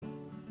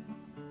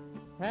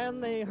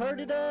and they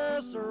herded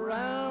us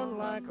around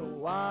like a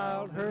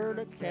wild herd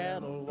of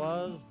cattle.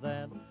 Was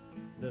that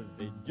the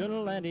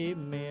vigilante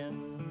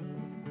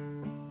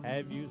men?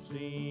 Have you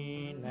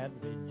seen that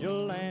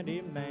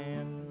vigilante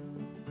man?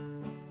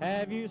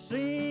 Have you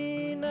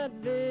seen that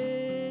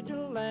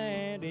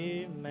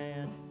vigilante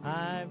man?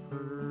 I've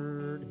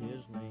heard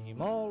his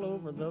name all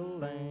over the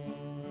land.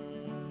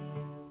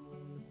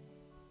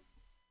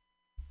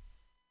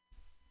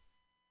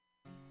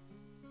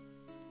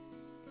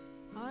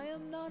 I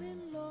am not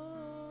in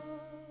love,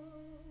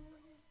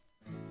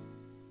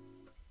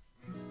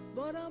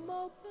 but I'm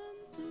open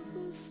to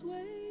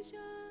persuasion.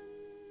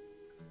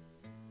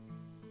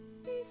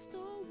 East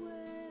or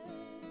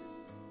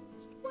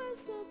west,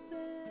 where's the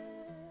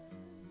best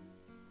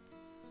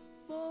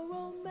for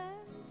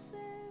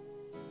romancing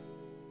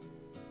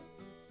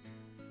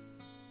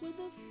with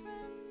a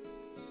friend?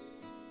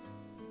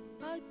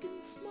 I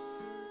can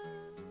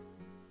smile,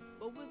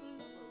 but with a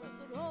lover I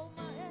could hold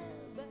my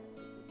hand back.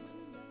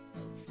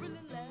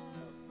 Really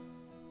laugh.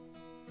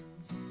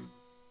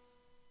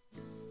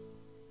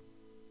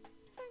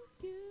 Thank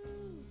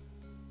you.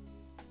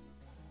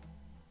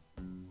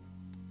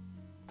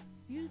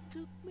 You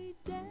took me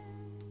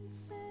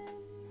dancing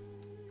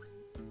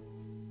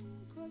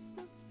across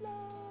the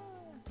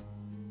floor,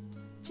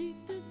 cheek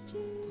to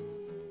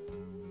cheek,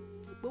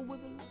 but with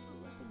a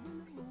lover I could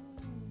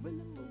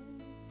really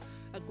move.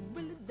 I could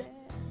really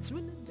dance,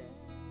 really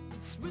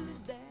dance, really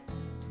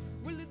dance,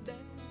 really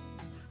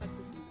dance. I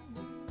could really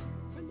move.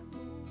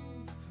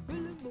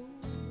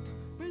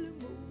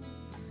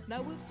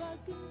 Now if I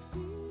can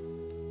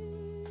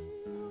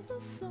feel the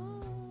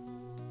sun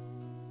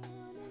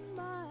in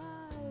my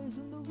eyes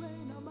and the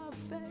rain on my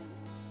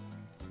face,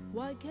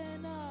 why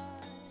can't I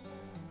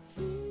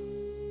feel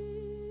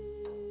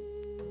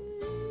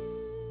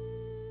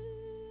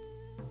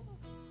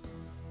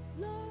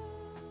love?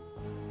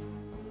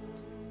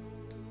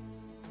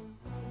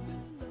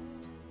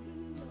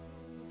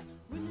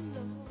 Really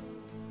love,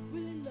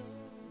 really love,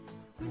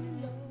 really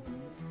love,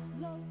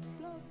 love,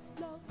 love,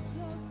 love,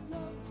 love,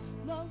 love,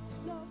 love,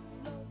 love, love.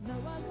 Now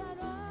I got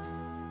all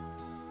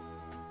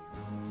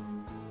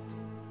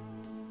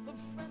the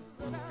friends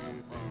that I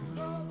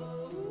love.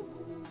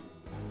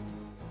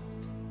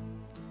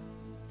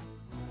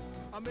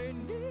 I may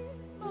need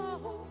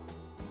more,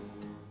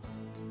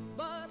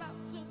 but I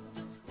should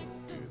just stick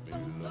to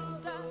those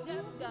that I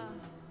have got.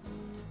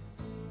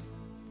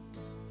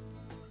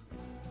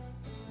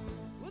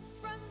 With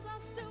friends I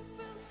still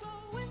feel so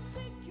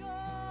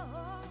insecure.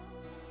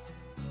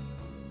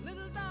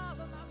 Little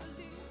darling, I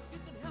believe you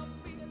can help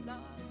me a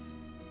lot.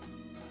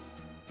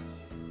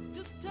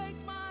 Just take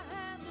my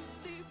hand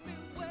and lead me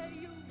where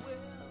you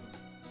will.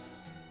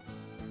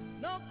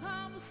 No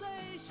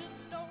conversation,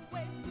 don't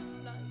wait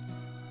good night.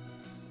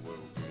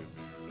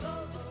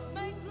 Just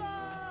make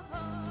love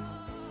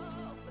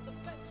with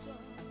affection.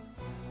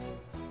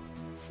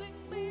 Sing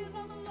me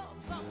another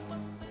love song, but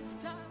this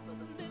time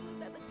with a little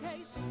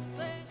dedication.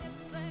 Sing it,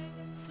 sing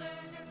it,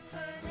 sing it,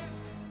 sing it.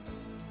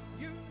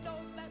 You know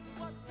that's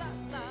what I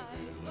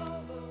like.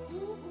 Love,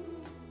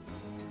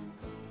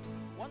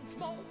 once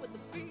more with the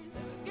feeling.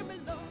 Give me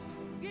love,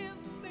 give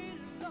me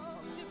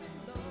love, give me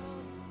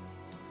love.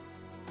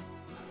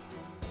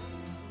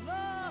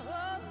 Love.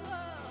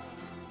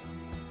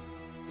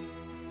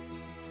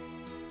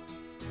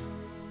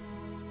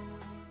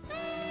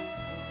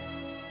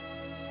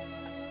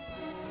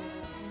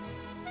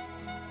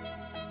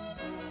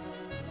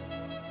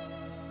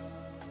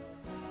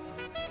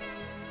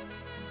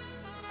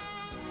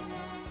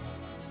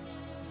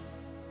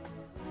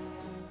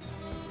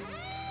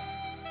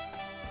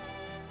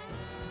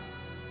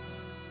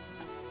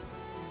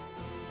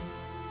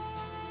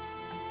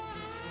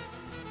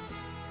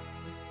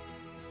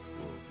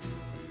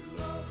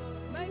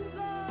 Make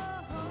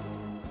love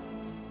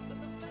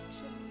with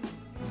affection.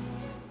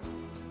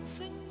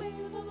 Sing me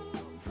another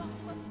love song,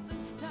 but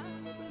this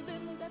time with a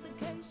little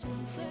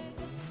dedication. Sing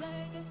it,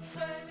 sing it,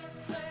 sing it,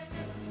 sing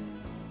it.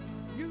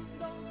 You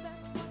know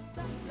that's what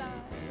I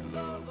like.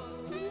 Love,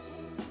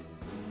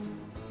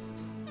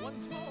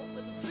 once more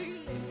with a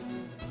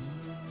feeling.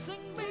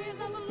 Sing me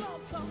another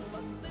love song,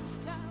 but this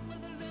time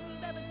with a little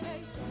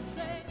dedication.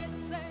 Sing it,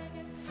 sing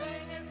it,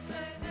 sing it,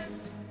 sing it.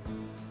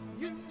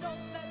 You know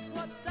that's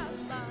what I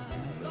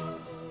like.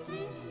 Love,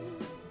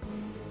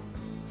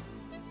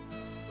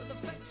 with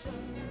affection.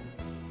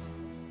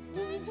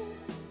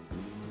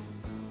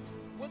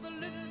 With a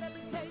little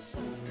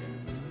dedication.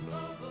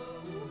 Love,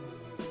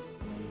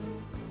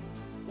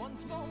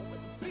 once more with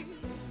a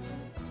feeling.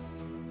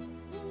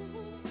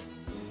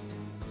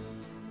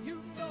 You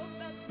know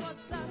that's what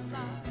I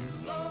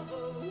like. Love.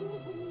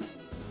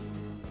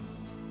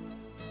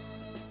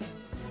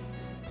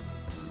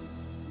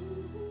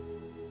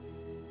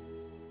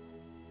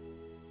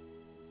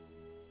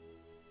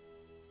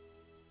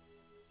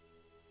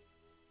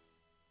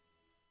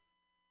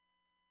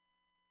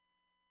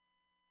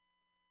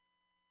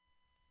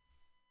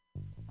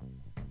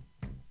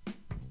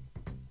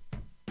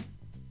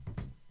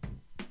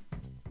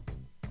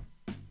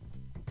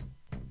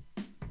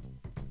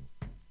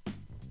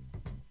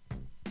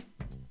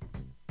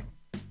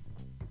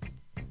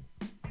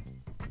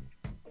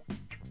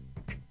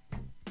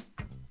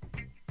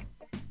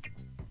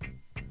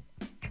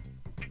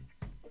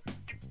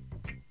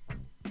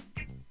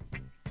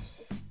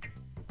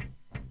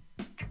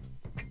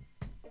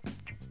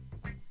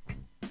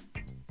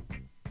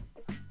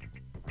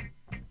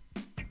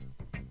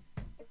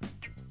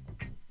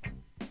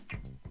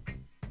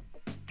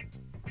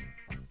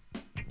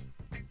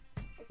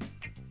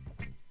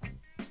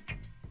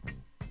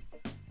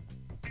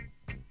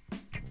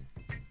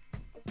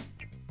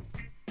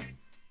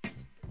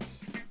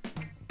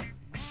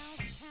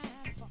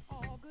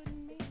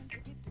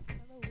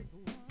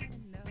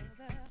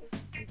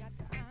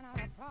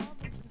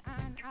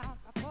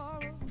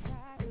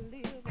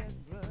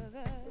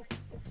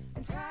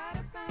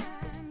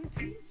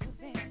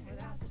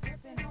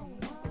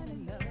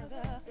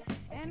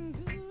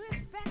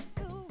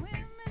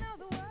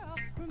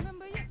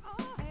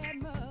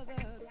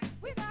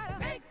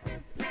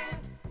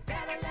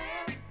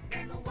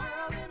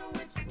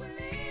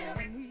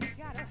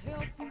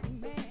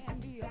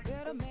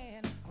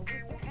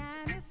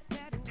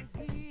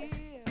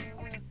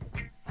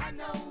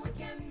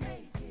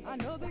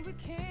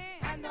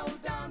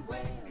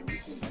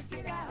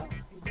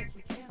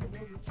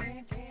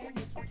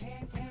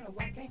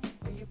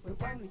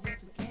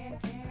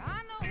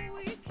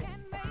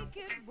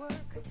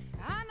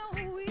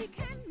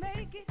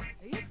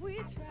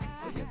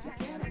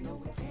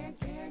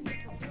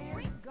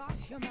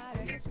 gosh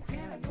almighty. Yes, we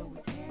can, I know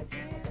we can.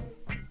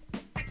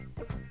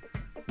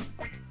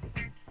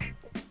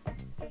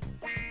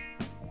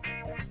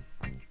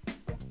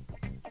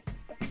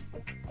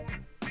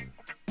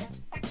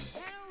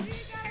 And we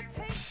gotta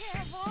take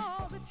care of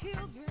all the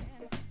children,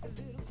 the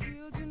little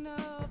children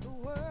of the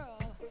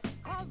world,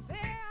 'cause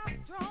they're our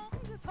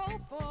strongest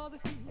hope for the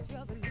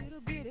future, the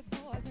little bitty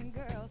boys and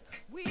girls.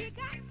 We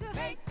got to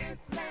make this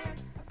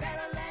land a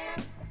better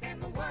land than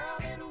the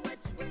world in which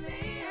we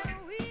live.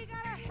 And we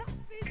gotta help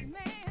each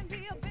man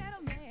be a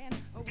better man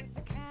with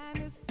the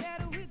kindness that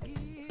we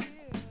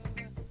give.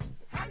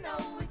 I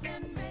know we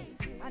can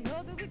make it. I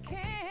know that we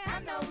can. I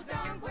know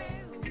darn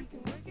well we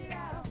can work it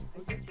out.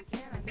 Oh, yes we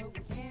can. I know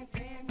we can.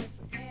 Yes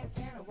we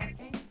can. Oh, why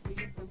can't we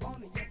if we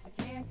want it?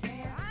 Yes we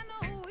can. I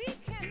know we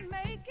can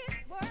make it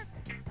work.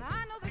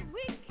 I know that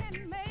we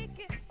can make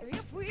it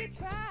if we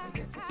try. Oh,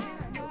 yes we can.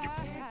 I know we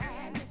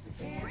can. Yes we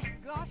can.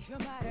 Great gosh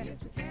almighty. Yes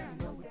we can.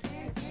 I know we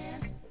can.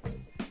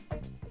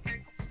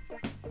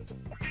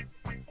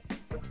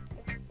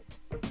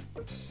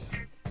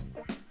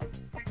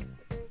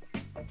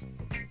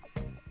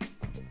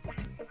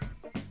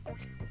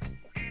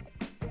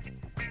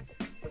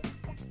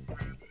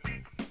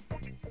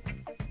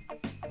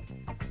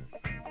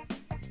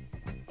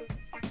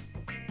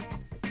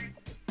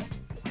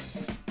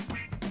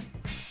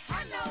 I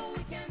know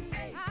we can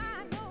make it.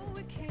 I know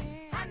we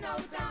can. I know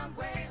darn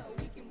well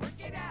we can work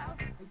it out.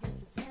 Oh, yes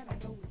we can. I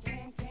know we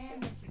can.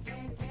 Yes we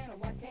can. Oh,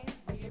 why can't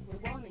we if we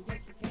want it? Yes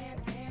we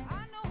can. I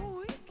know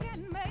we can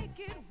make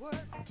it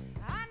work.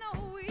 I know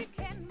we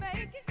can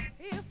make it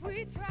if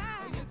we try.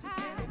 Oh, yes we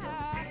can. I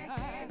know we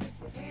can. Yes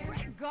we can.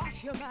 Great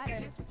gosh almighty.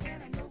 Yes we can.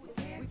 I know we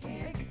can. We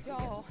can make it,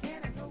 y'all.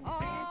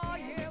 Oh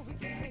yeah, we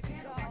can make it,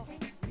 y'all.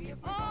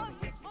 Oh,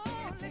 you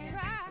only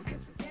try.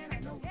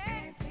 Yeah,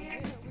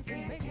 we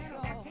can make it,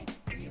 y'all.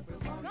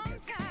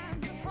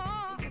 Sometimes it's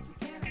hard.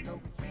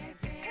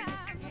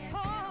 Sometimes it's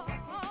hard.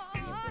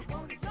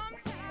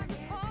 Sometimes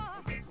it's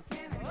hard.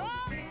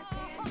 Oh, we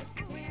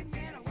can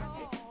make it,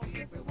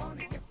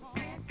 y'all.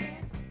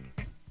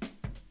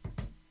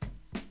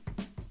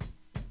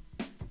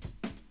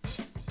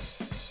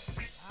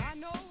 I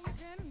know we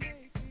can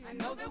make it. I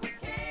know that we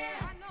can.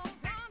 I know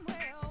darn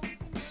well we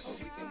can work it out. Oh,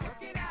 we can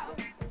work it out.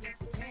 Yes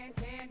we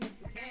can. Yes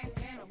we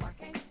can. Oh, why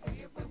can't we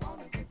if we want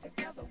to get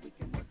together? We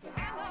can work it out.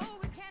 I know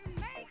we can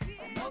make it.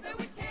 I know that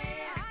we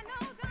can. I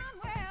know darn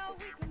well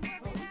we can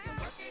work it out. We can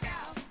work it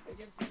out.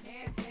 Yes we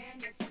can. Yes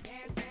we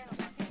can. Oh,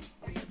 why can't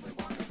we if we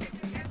want to get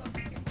together?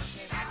 We can work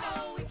it out. I know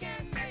we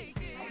can make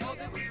it. I know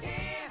that we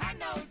can. I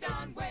know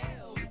darn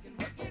well we can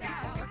work it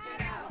out. Work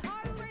it out.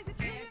 Hard to raise a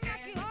children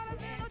like you ought to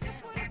know just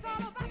what it's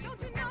all about.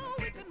 Don't you know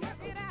we can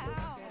work it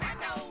out? I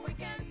know we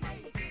can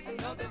make it. I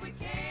know that we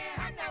can.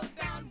 I know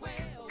darn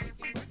well we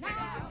can work it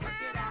out. Now's the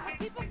time when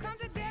people come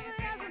together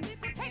as an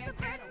equal. Take the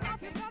burden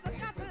off your brother.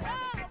 Got to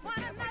love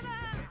one another.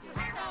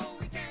 I know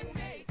we can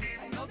make it.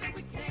 I know that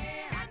we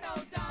can. I know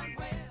darn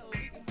well we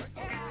can work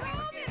it out.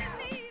 So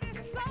many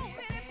needy, so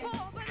many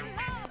poor, but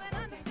love and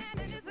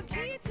understanding is the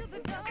key to the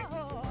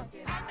door.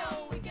 I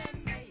know we can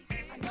make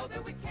it. I know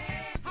that we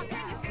can. How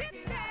can you sit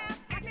there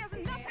like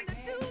there's nothing to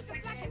do,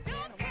 just like you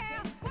don't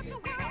care what the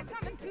world's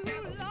coming to,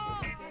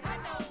 Lord? I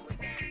know we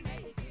can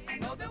make it. I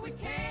know that we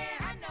can.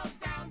 I know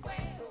darn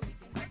well we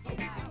can work it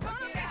out. It's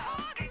gonna be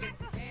hard to let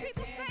the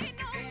people say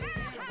no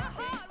matter how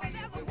hard. Well,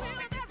 there's a will,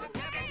 there's a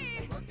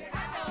way.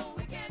 I know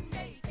we can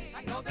make it.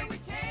 I know that we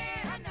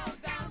can. I know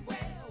darn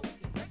well we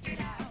can work it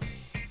out.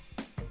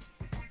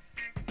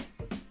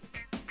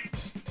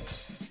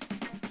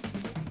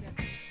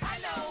 I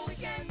know we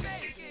can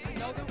make it. I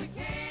know that we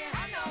can.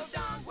 I know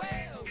darn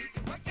well we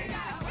can work it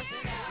out. Work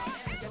it out.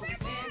 I know we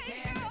can.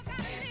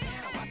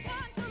 Why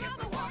can't we if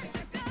we want it?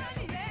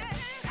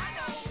 I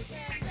know we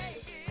can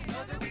make it. I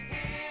know that we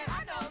can.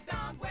 I know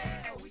darn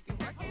well we can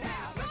work it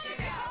out. Work it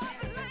out.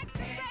 I like to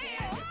say,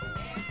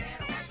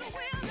 there's a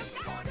will, there's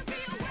got to be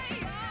a way.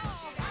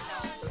 I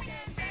know we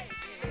can make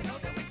it. I know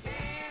that we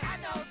can. I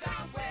know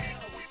darn well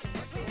we can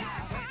work it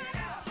out. Trying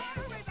to hard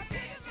to raise our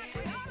children like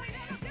we ought to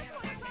know. This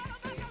what it's all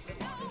about. Don't you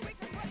know we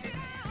can work it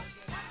out?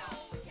 I know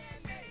we can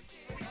make it.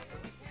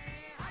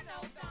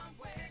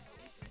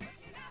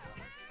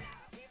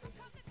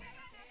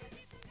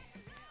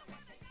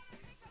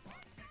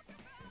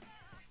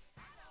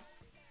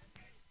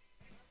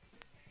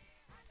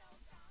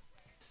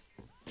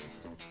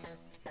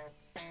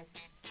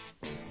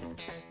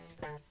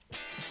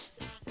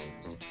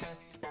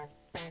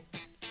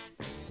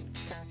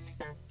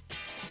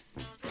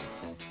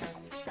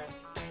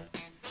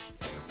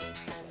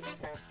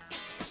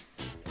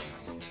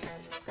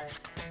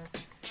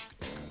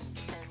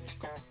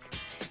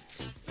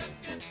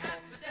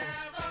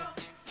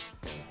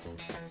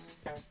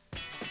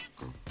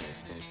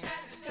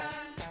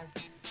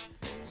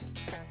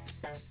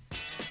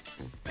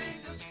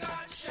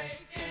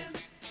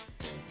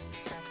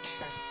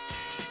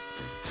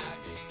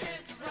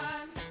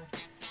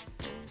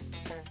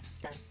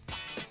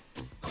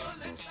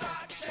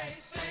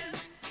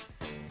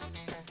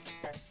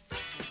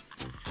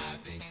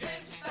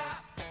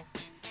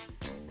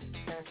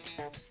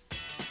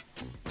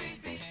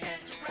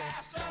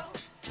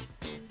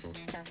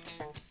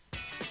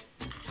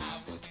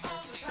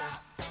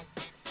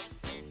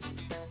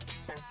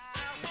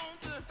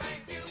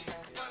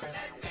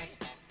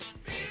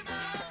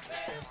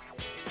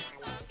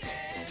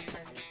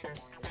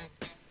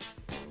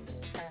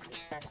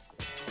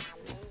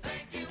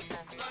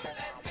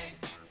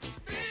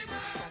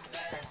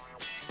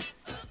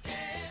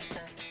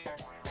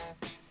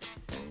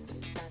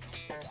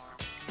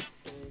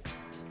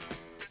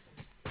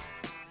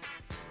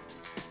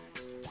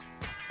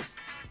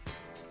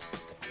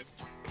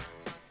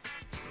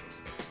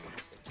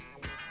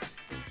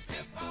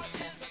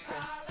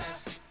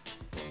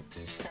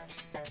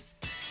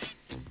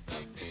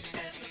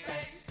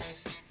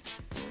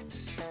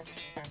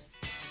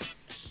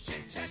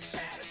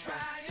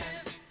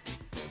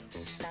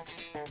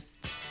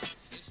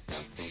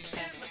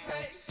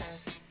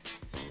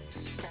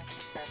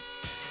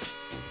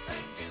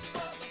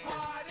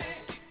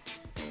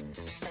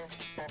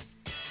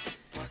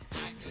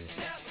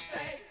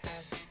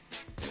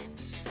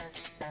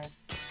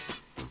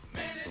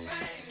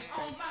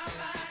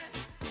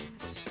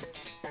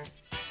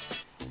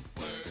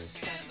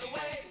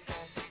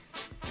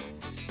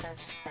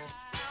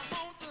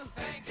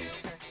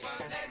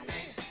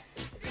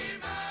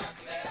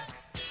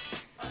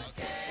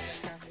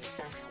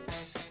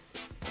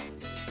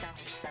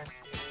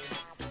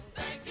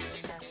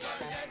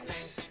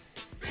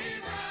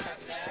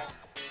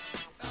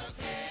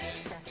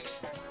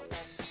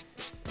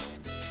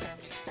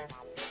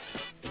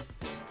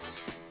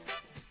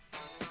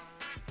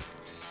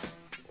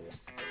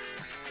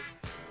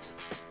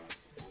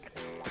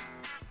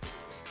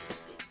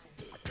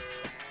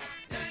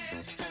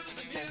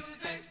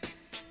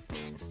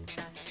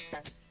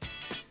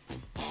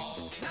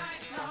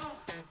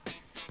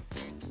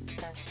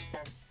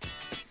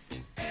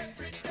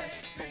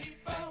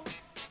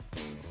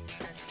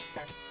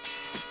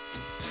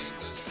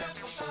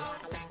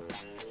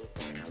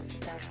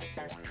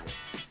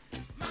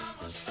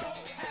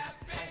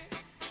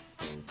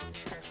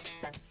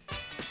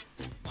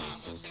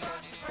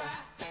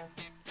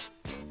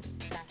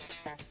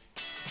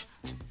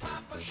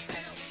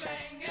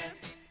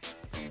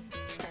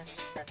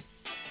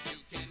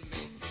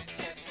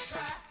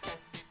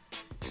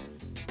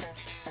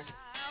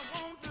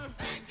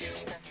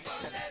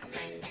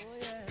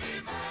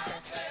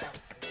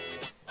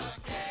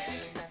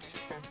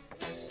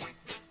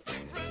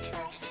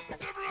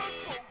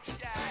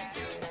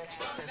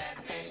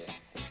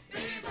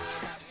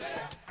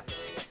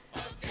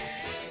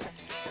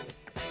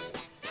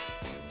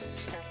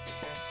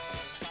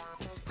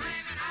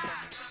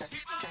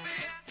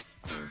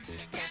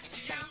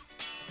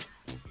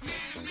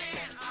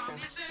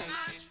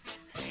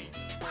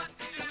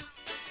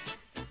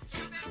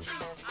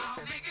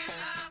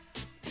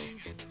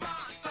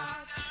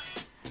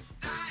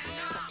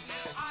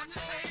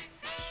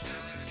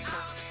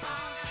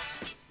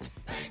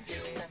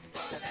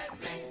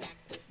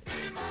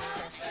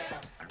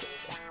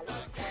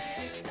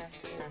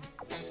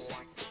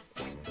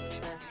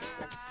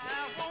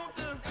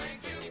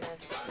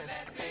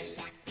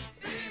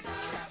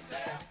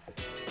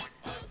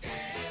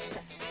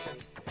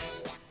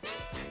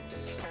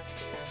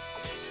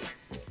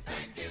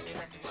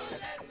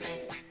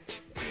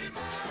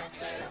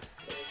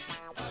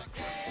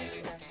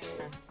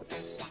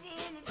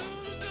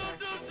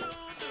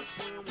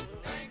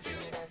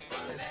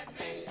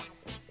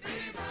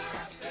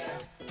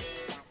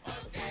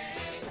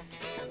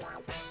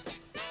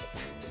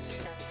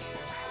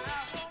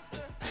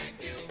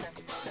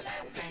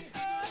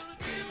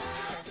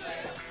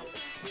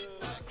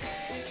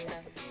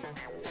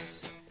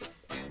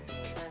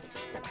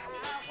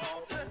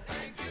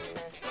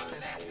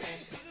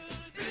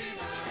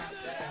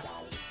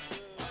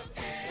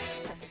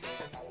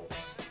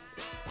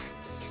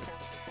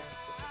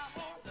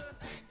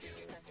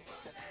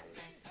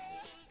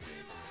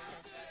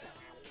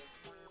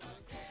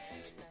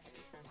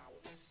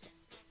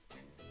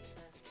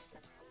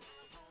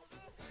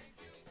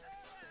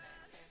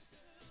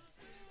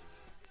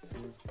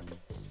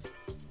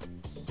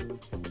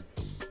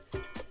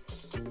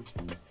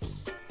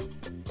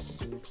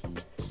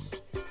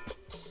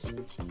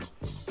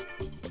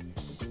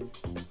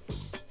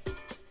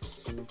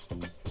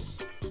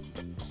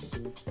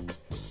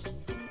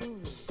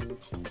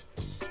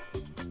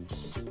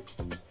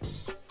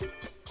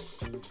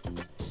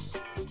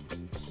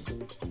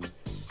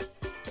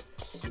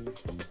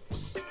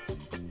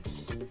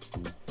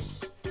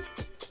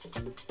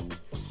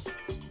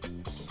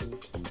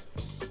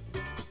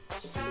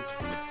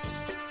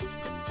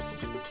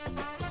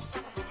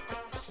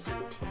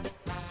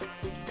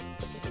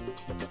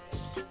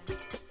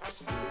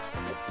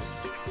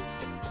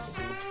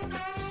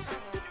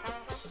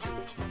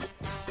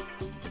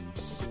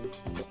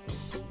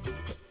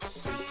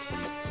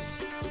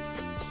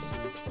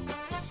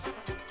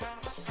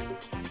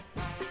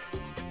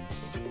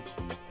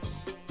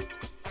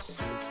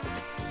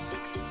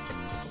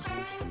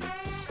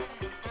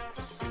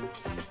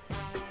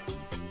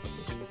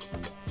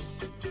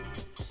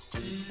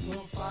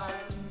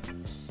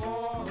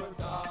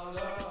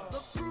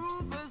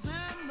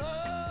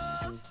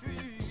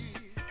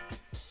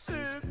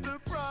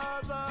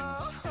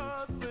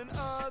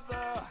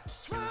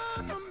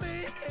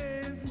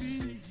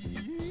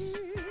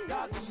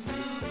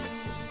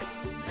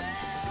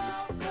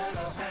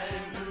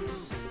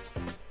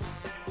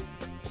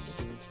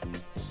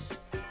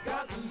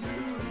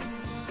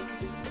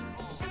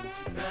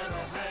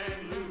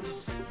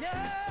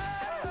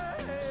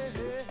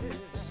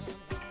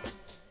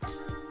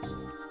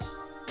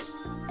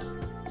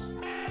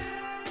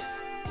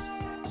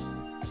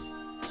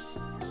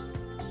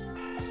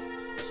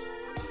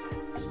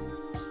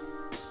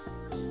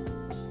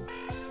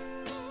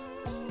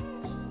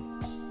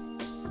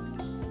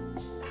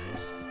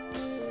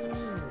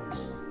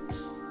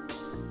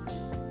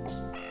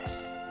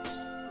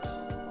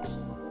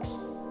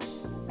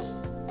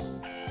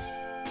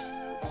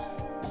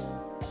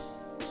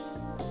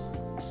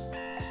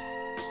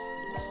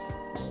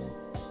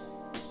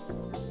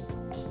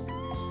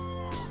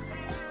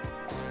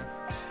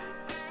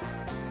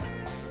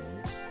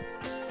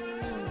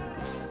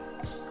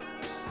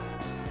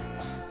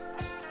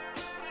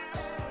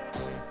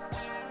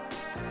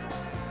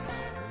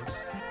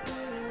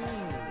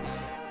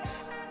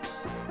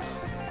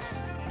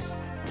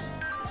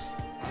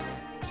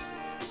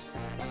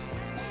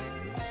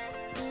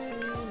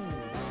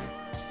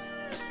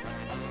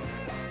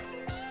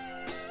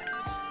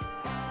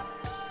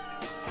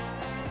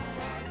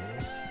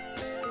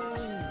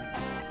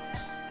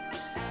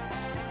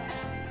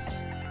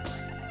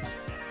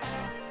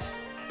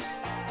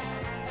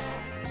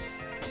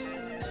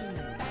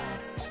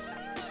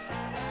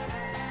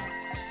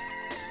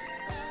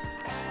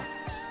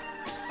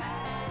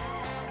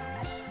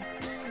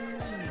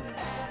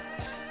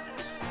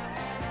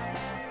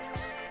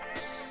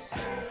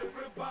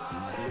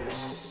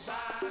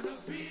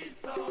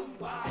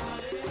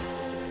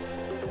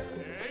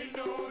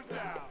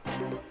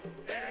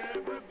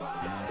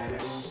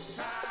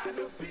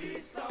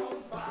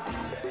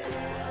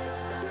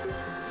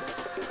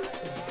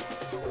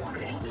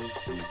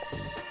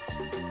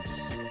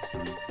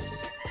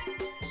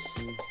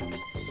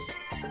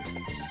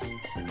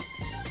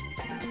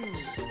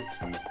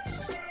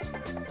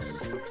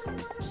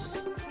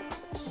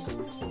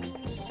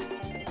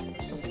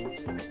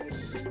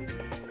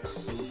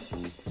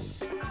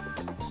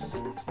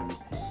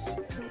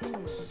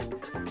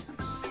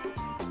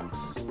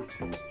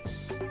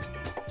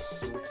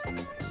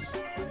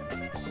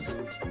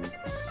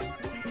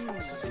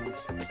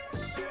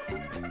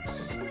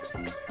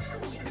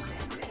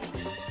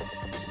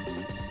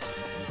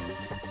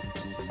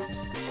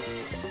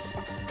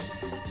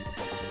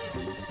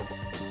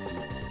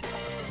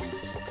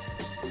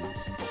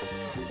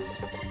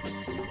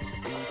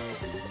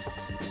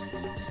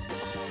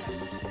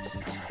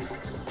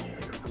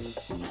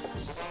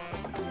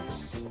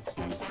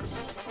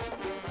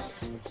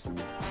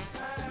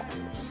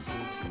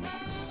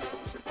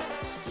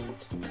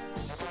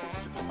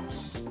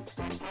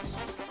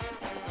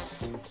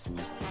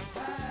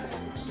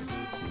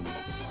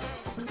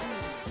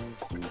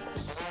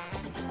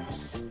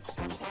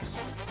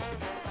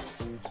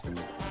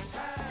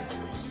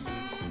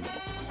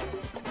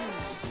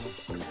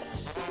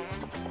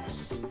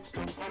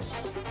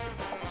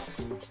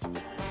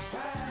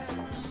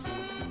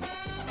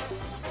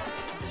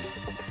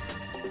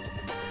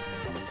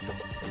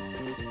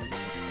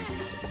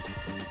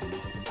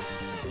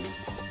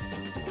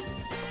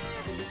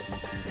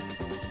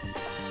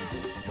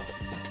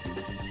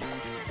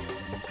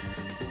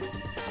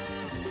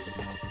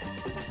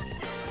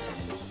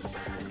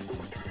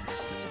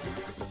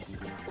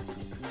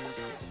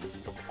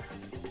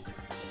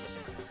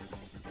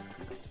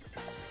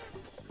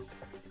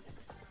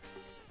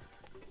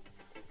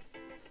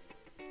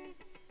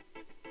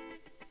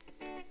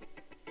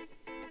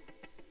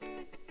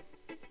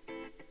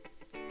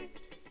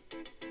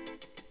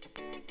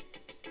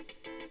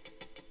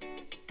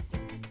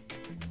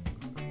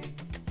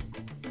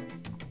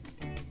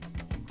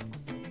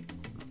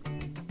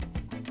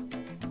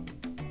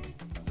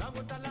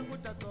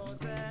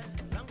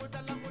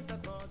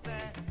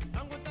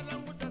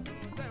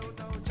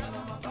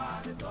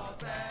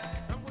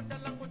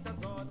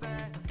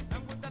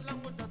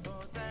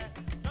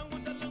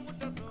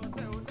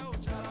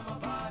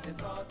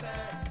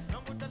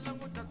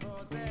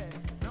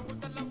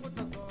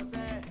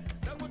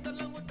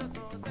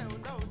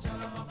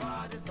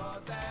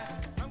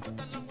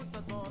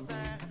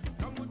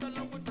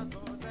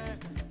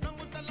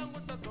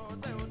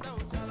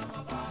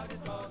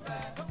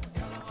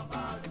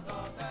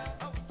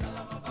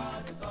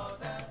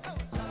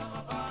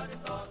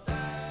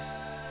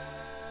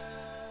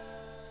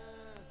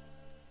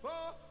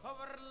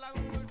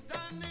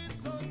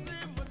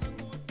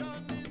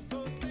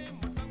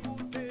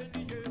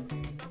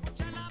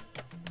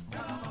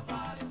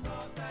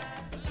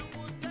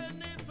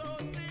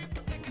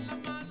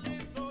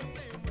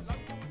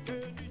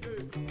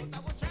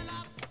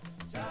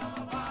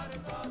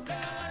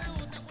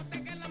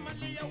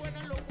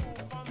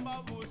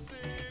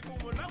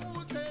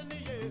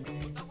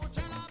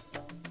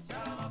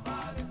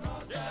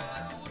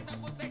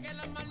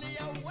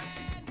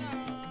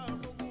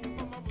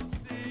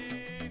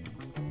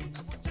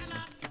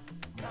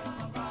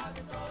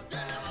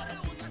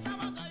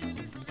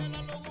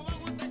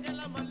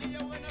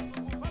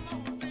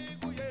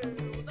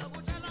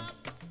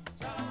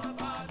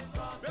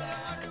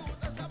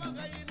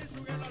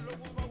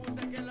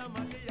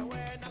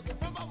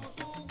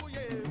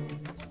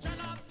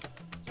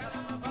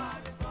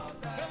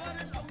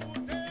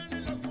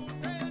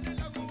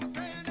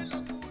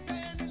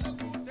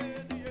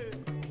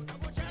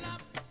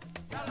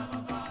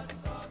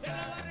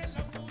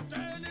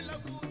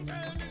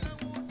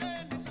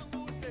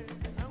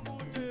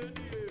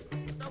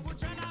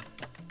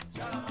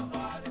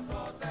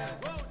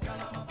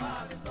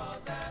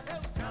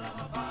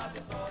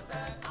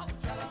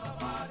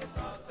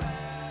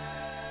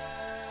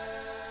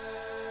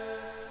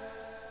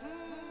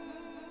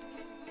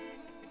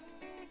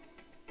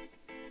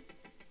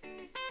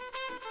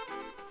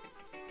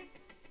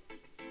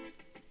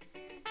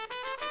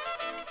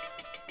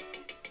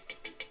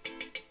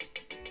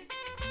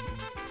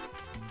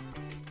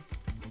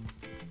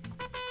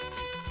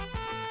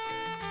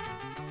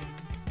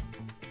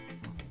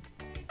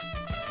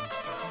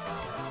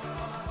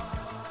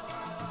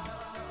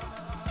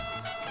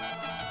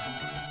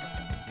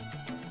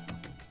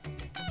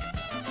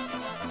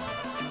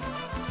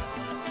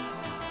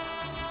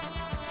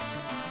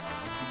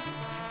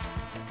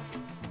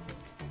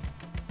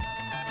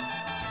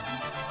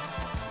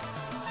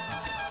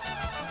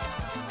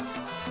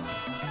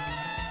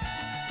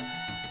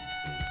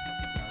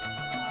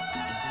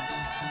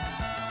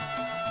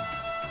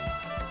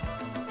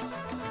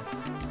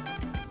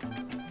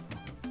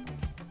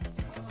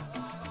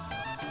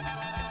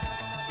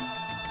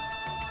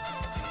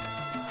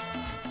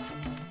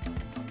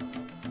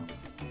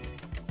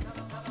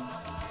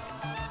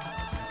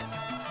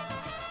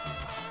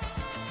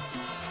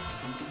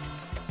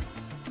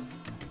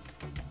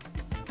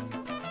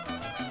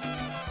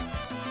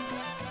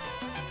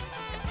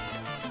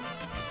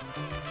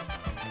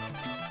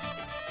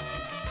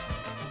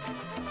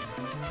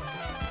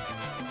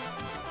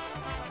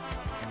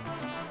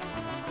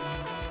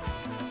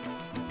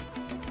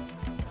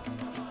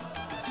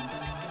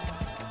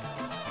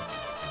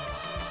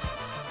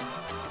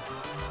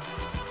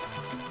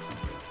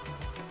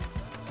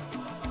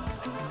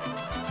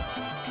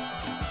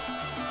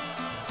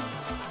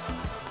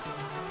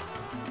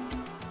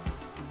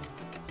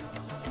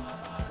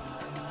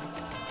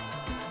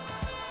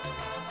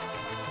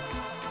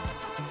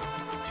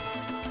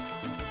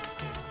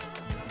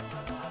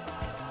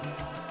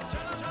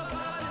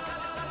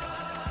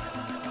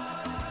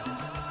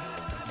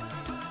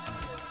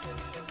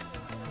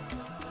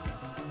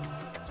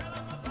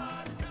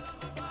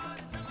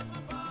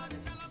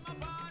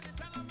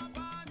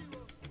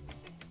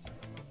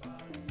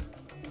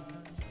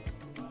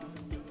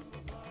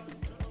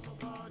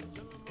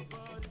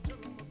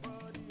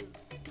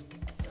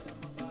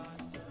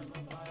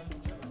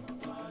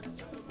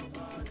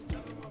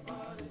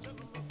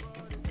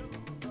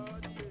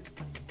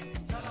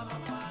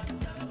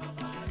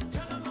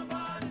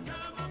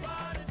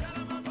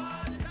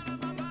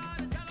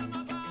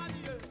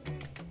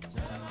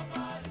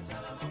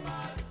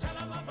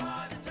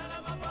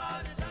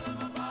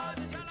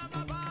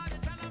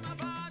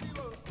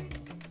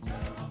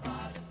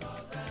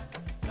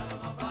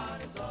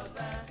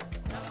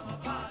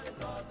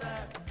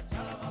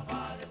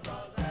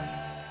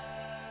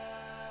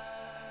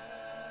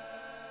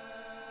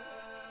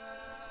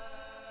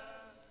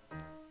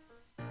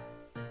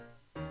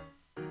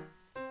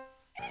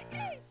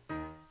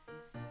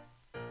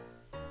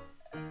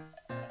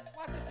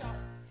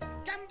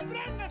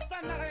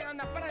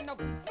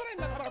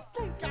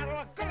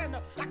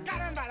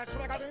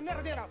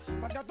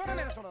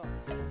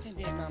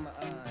 Cindy, Mama,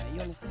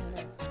 you understand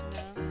that?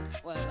 No.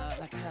 Well,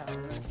 like how I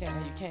understand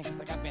how you can, cause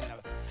like I've been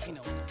to,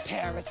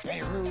 Paris,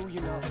 Beirut,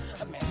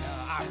 I've been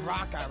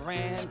Iraq,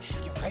 Iran,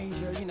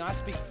 Eurasia, I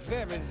speak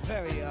very,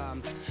 very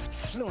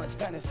fluent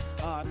Spanish.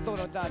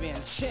 Todo está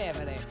bien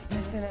chévere. You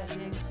understand that?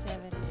 Bien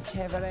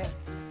Chévere.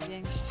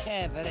 Bien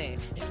Chévere.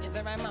 Is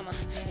that right, Mama?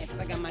 Yeah, cause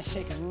I got my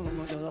shaking room, I'm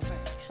gonna do a little thing.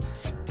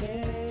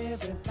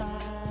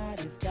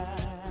 Everybody's got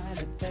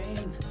a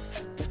thing,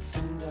 but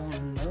some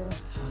don't know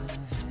how to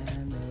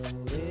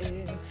handle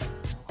it.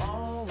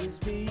 Always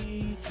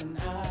reaching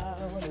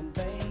out in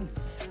vain,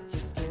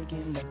 just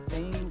taking the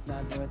things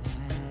not worth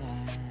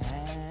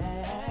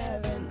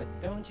having.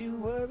 But don't you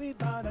worry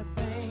about a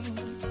thing.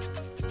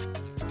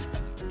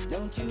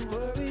 Don't you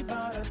worry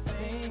about a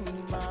thing,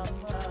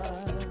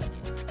 Mama.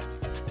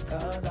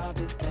 Cause I'll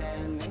be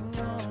standing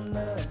on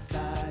the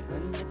side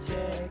when you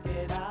check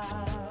it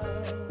out.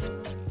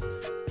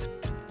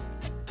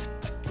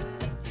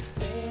 You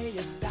say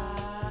your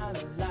style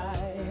of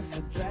life's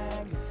a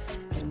drag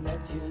and that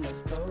you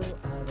must go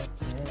other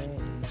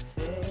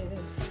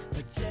places.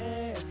 But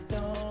just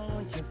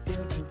don't you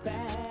feel too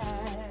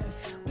bad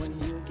when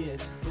you get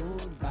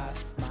fooled by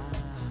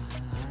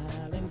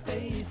smiling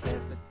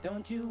faces. But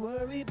don't you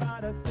worry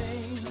about a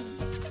thing.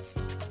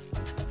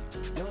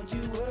 Don't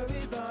you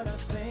worry about a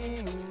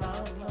thing,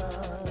 Mama.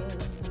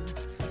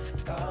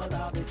 Cause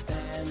I'll be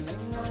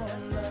standing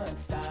on the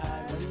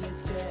side when you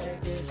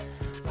check it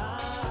out.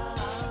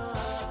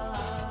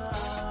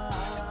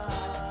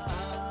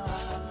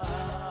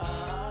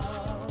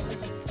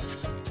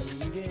 When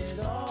you get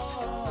off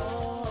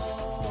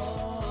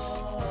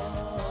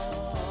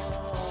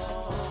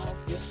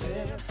your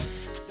trip,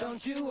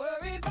 don't you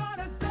worry about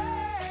a thing.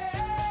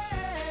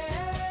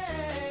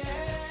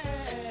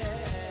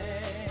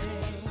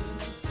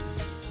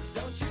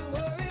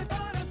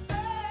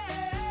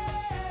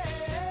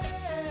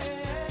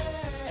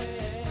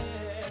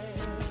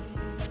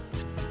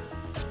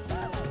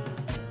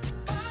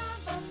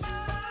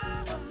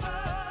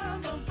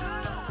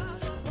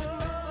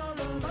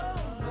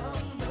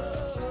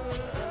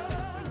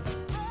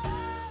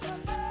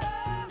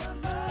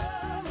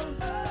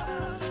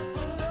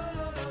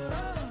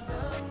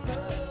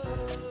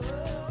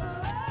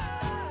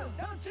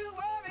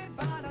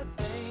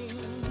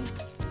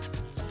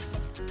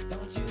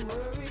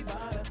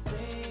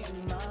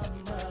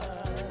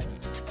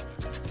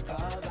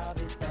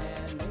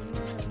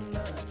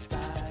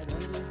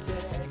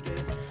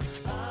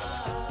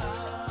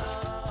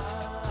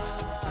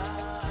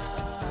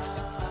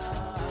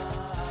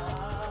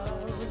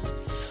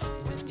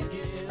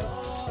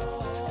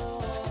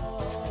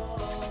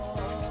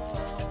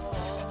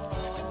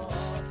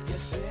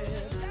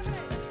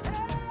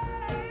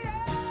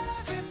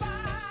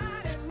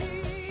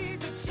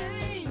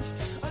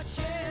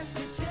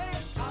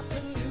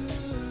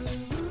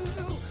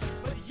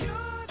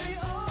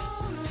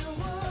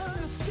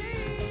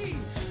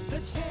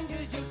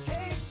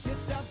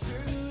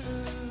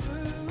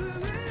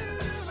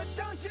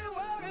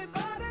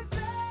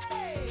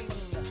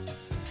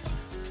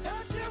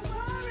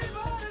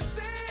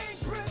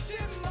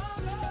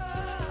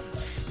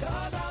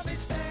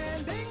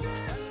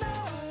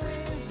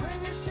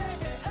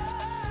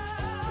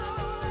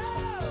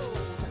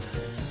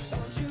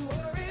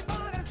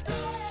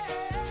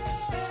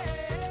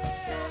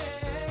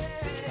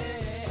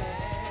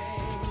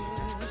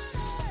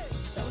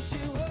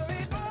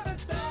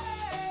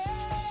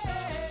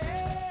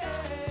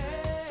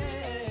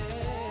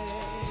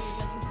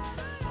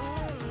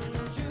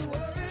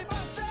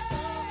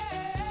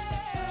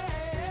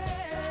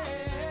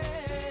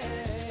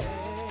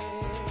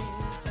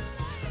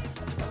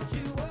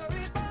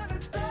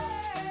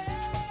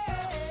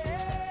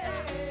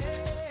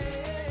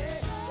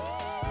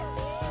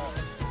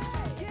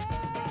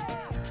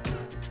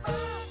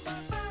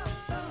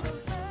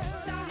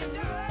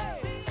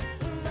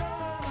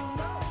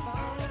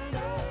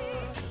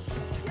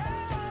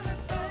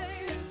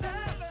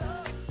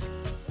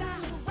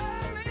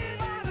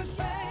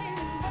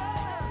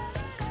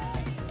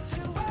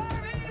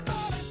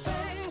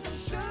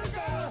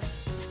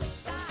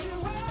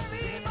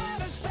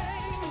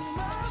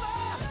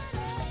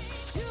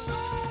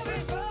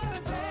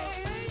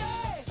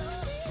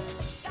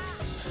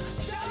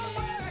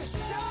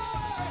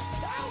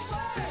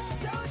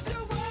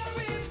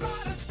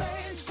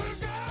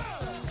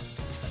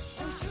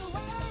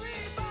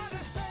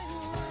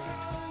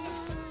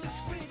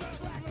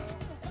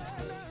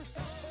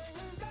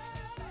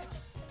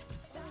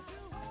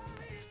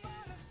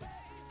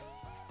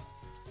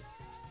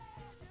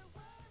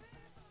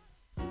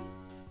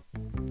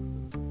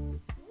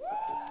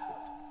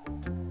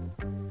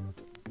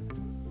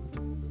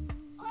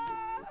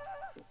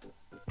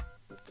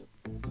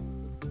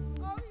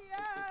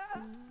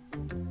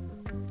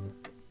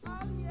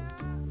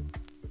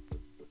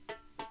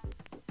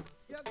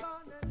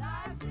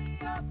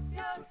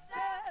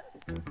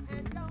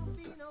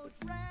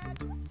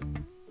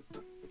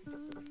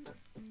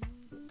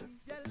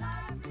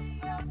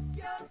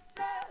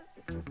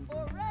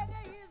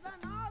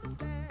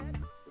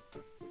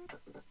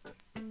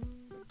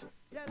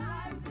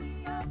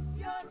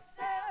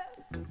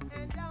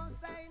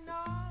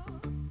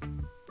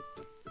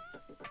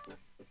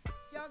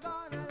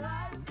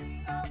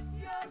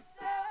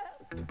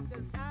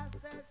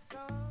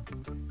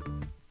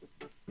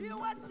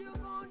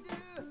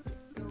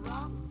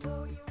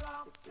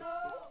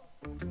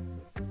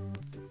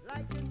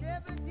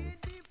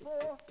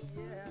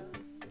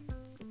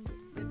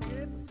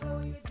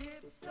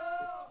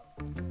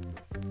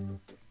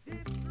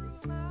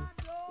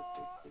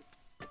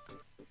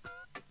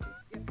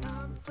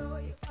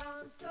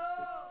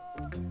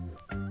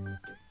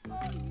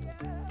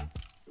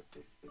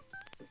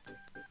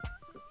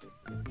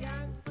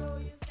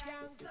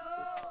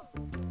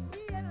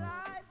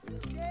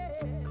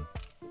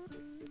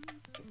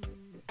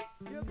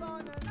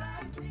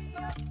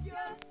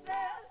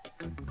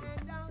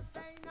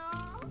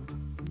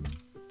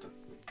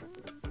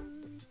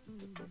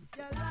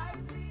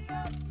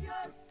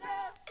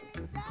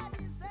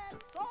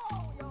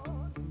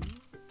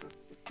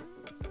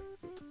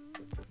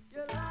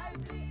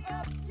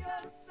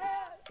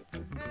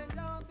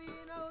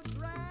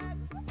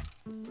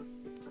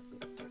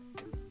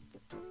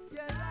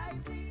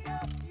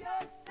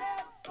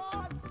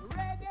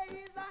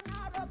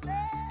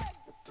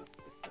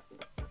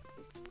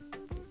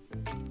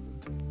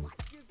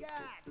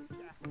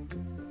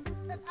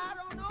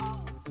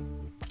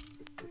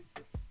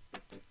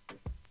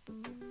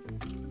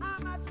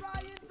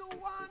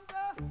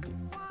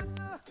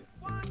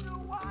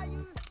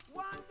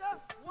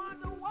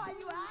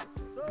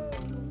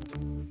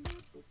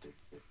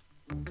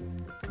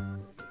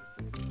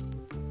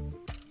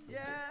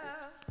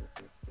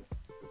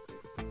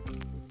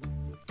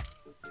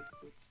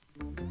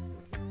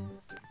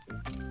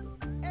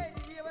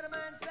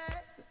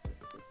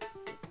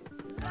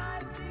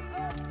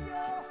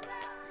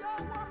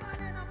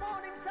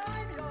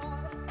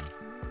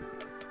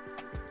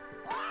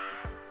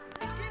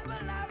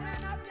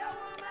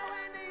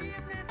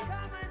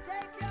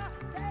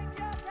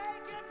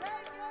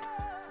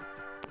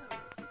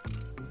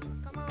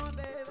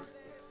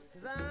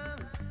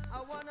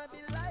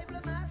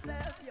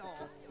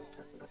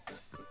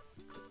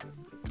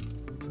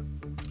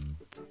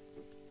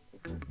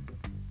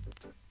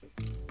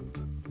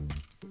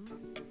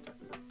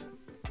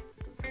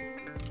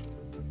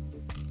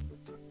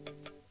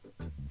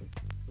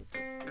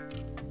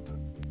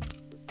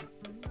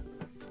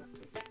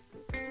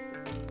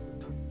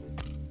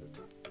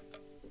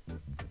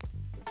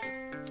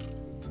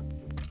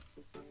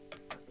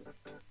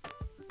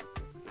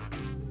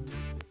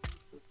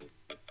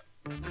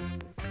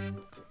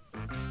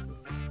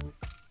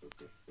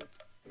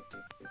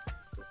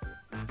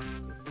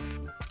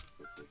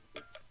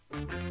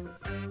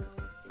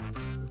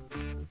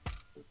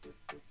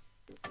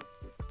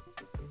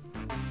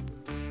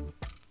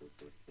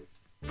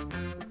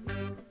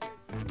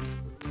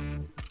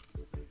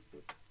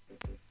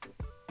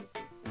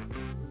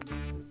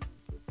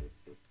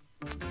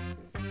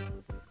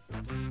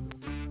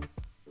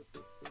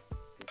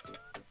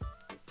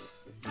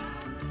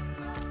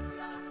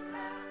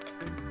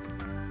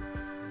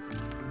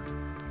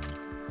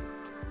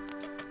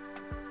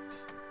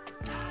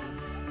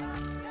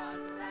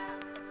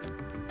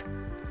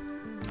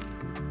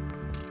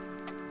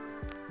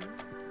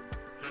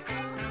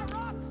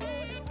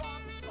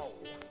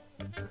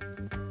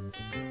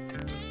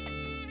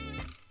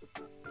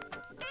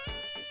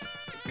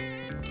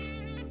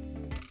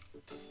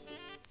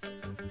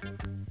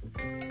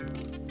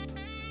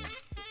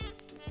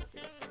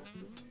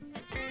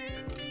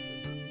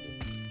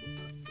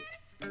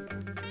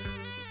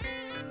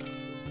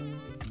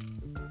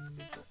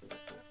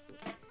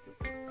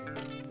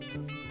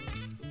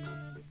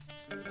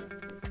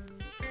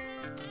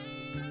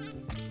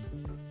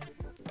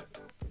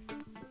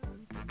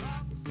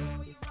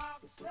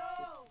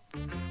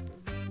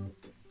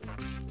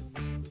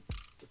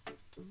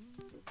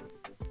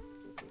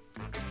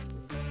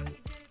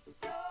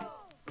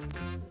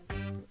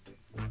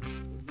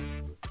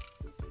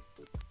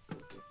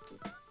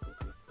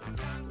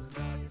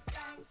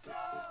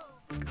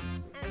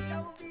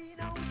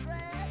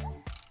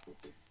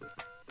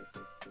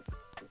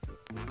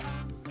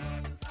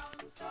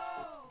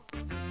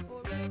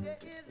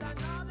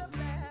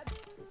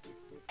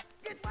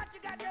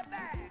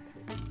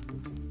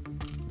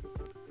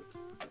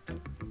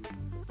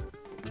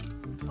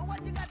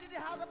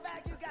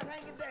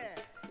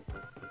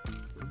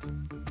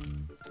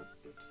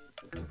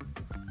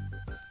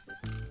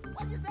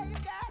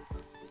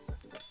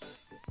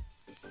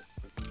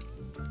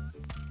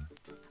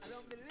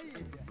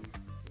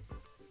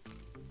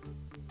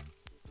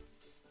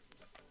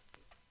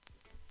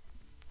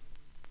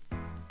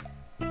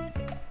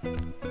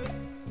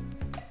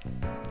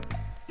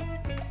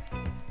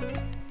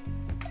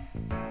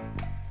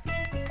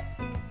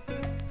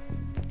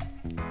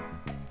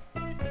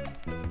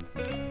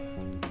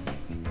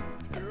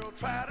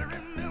 Try to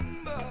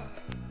remember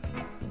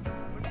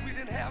when we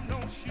didn't have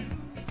no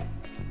shoes.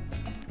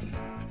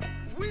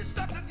 We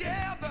stuck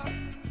together,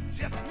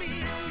 just me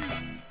and you.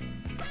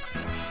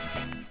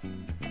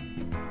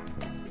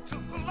 It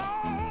took a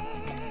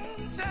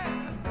long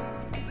time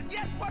to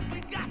get what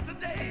we got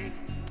today.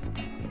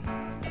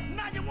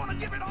 Now you want to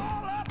give it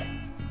all up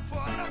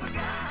for another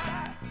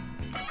guy.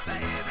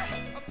 Baby,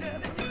 I'm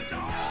telling you,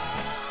 don't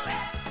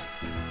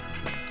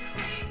let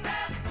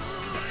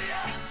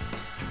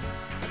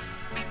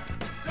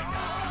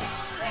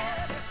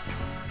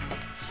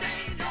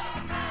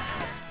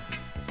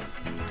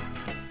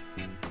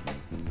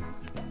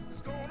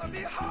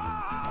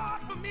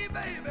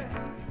baby,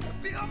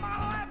 feel my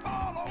life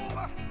all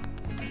over.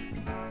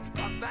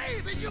 But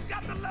baby, you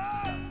got the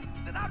love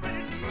that I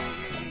really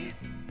need.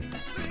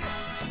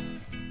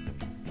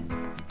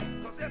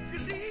 Cause if you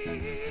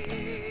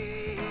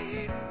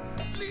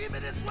leave me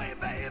this way,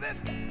 baby,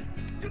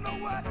 you know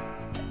what?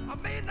 I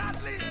may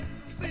not live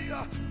to see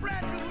a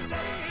brand new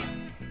day.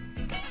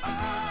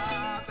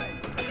 Oh, baby,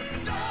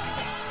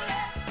 don't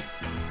let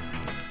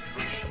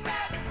green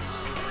grass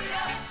fool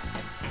ya.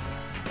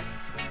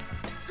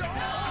 Don't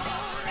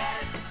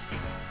let it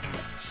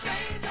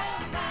change your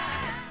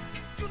mind.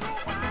 You know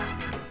why?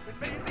 It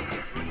may be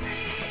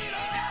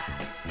greener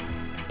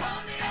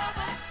on the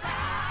other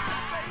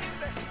side,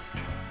 baby.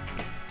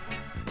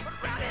 But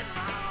right in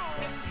my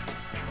arms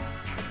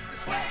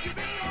is where you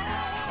belong.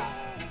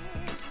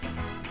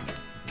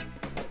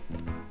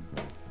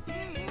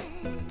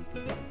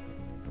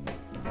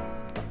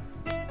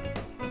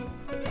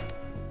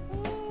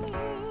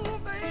 Ooh,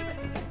 baby.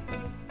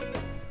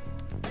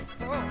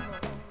 Oh.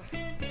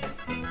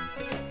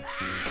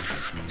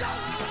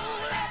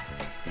 Don't let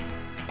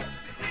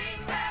the green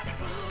grass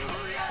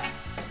fool ya.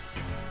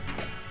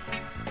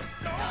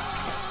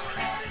 Don't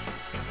let it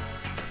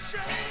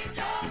change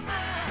your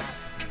mind.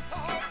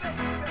 Oh,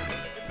 baby,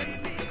 it may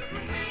be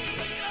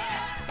greener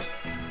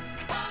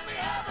on the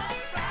other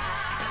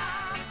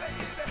side,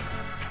 baby.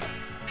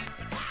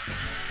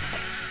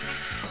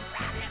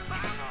 Right in my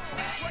arms,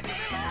 where you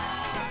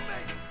belong,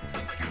 baby.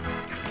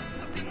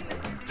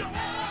 Don't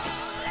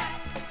let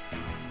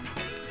the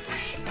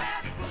green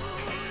grass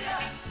fool ya,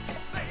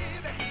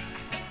 baby.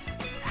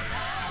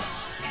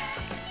 Don't let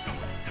it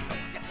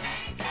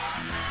change your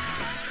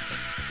mind.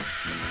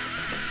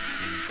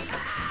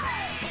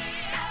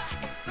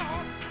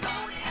 Don't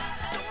let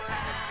it do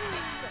that,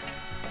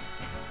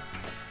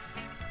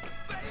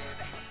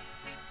 baby.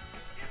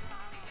 In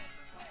my arms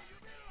is where you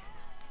belong.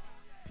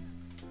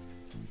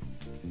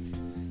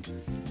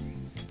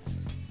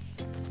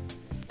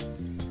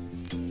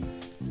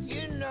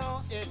 You know,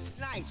 it's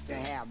nice to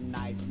have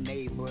nice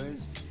neighbors.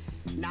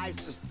 Nice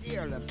to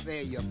steal a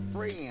fair your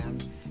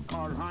friend.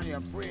 Cause, honey,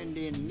 a friend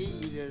in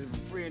need is a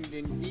friend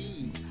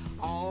indeed.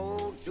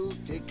 All too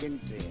thick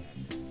and thin.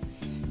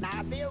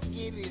 Now, they'll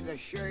give you the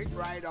shirt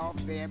right off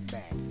their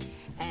back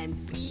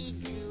and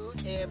feed you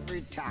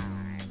every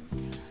time.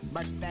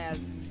 But there's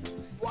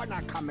one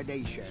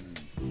accommodation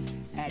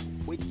at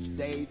which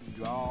they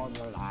draw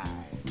the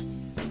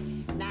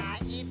line. Now,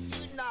 if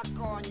you knock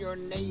on your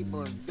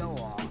neighbor's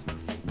door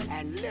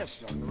and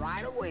listen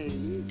right away,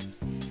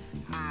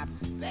 I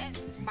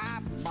bet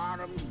my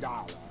bottom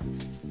dollar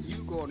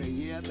you're gonna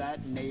hear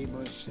that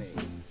neighbor say,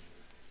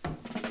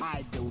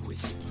 hide the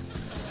whiskey.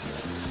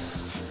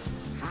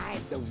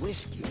 Hide the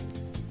whiskey.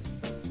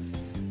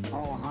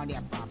 Oh, honey,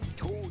 if I've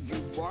told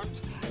you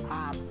once,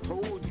 I've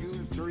told you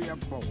 3 or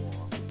 4.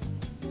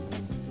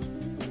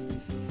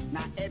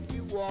 Now, if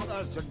you want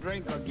us to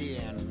drink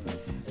again,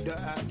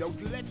 don't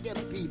you let them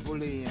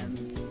people in.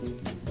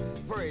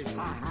 First,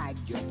 hide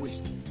your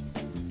whiskey.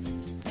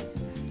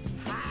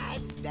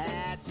 Hide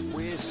that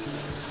whiskey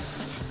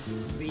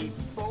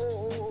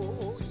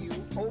before you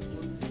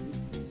open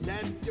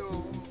that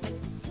door.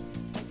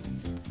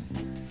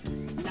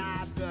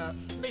 Now, the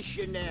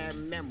missionary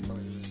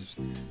members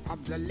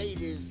of the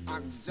Ladies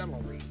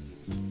Auxiliary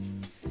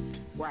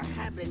were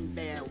having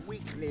their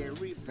weekly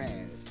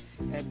repast,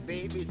 and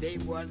baby, they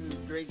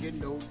wasn't drinking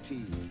no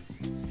tea.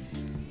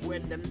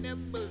 When the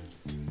members,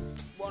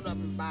 one of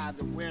them by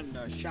the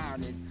window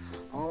shouted,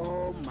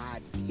 "Oh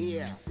my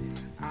dear,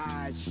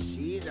 I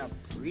see the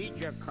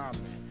preacher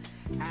coming,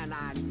 and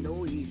I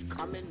know he's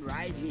coming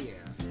right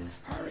here.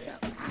 Hurry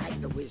up,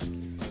 hide the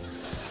whiskey.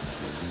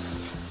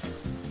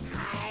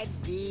 Hide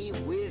the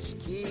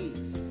whiskey.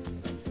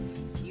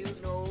 You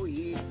know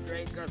he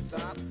drank us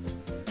up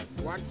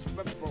once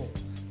before.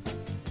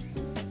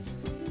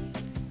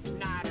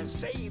 Now to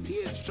save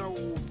his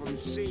soul from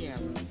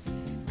sin,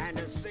 and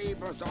to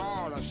save us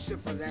all a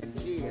sip of that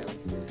gin,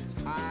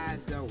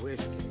 hide the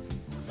whiskey.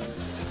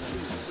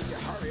 Please, would you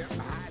hurry up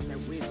and hide the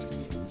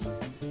whiskey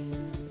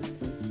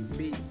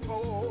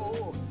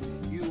before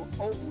you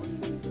open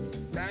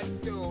that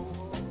door?"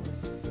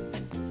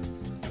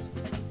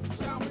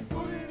 Shall we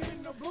put it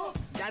in the book?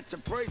 That's the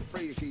first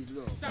place he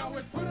looked. Shall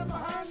we put it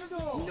behind the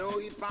door? No,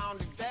 he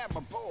found it there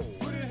before.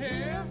 Put it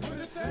here, put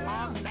it there.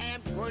 Oh,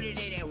 man, put it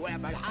anywhere,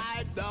 but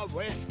hide the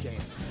whiskey.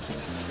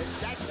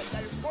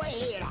 Go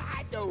ahead,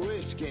 hide the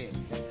whiskey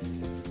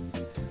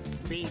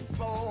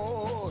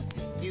before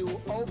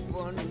you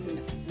open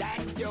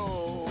that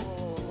door.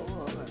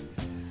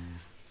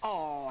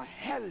 Oh,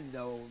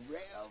 hello,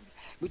 Rev.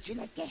 Would you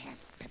like to have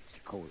a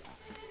Pepsi Cola?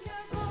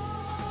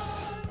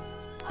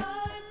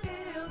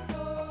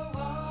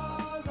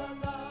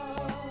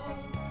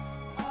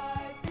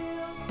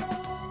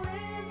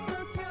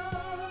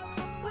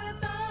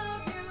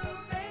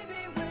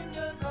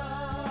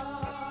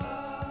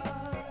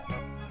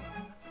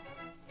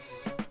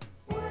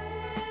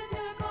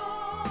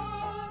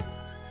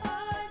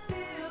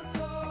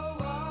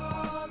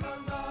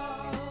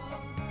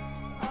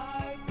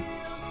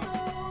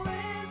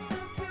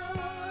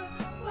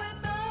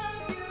 With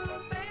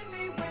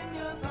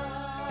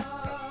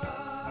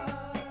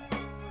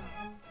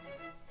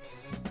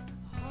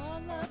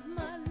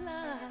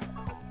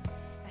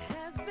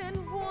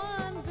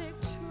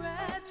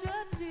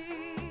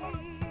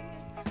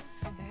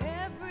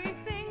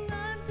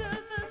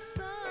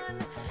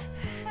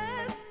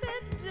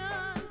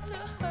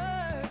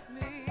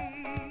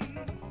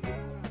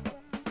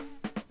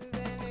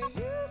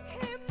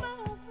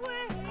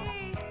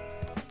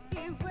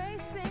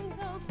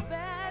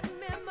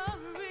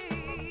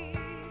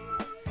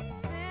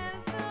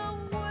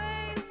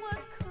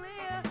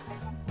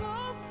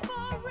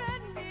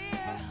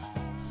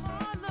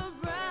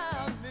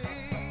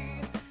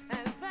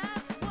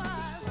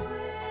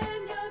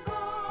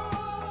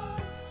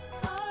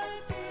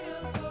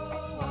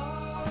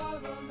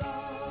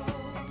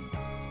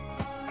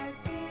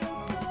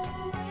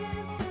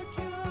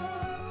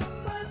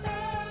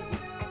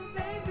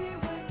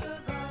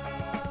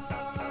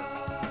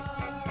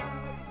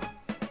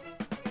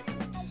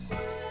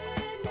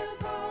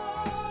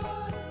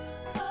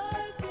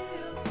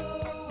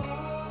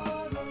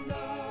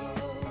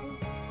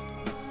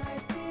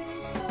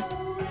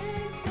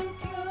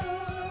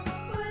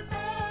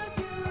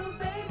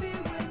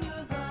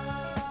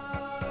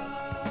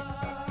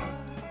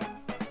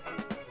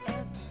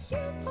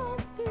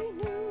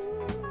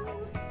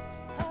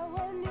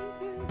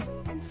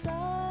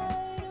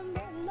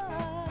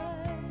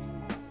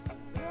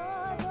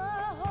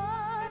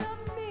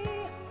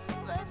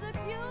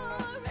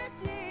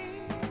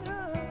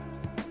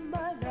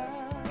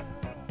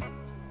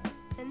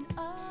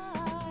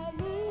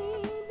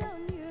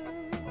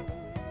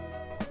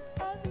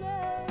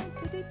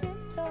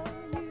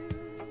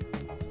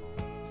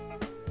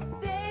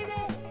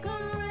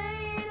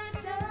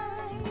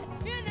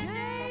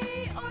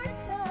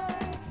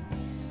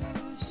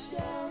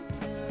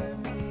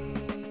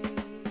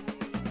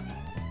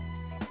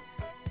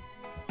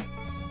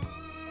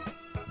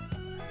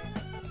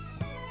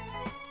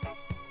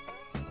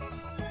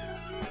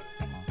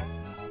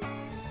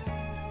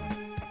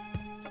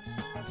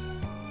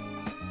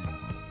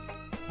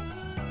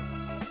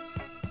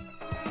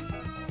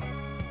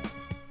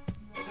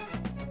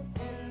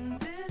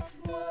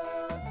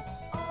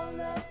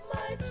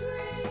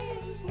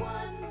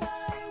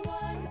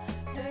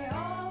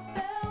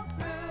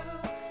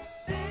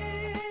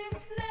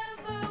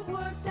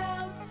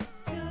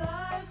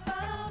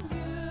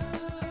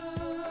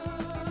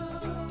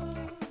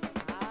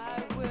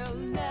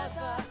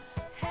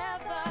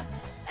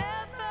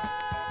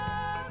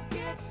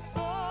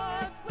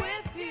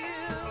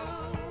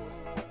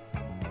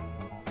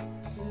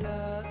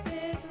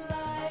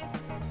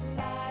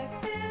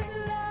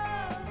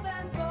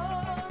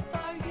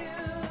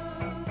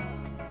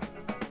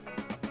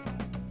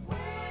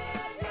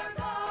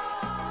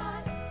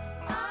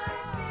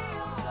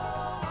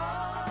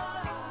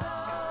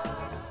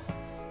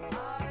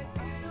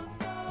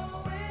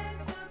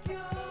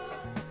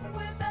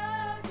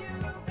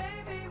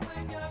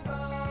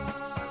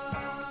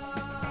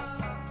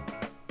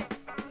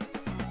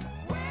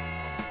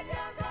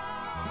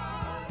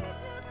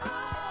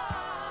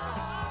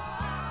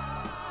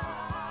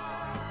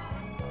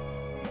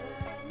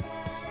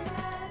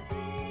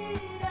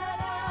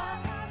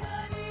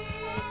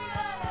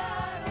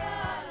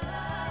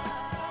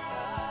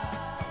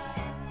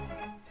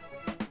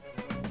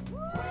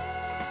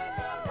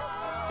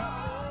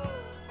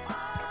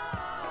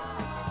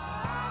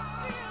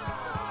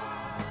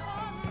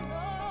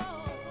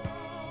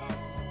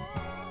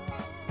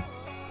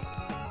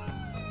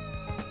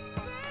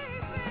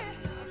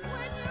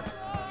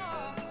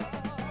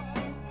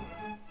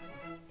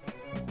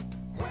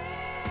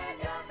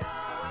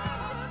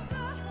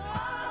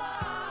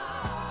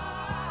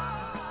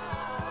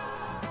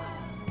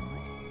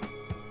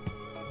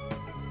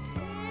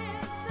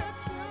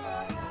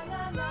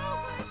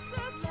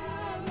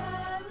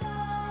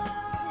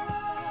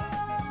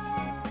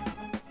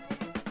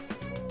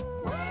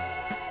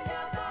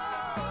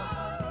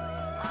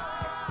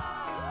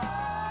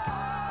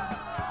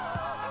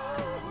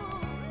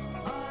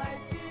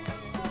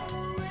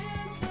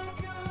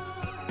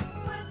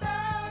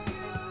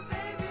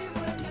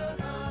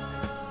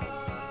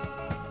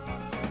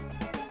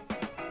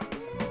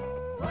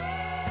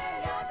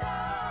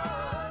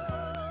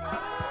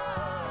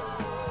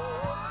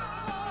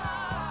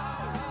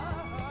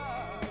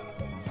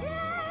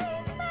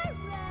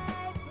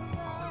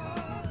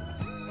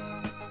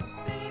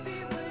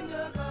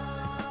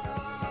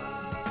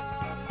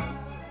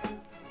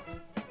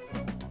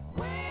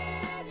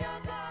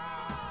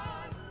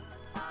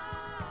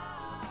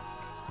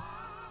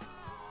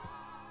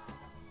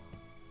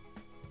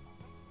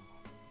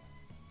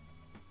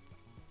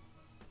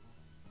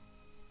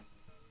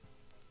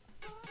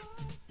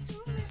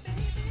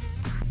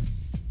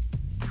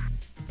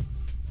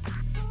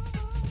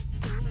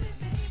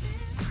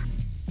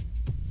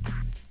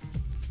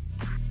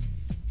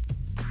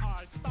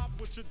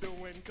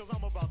doing, cause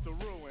I'm about to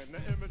ruin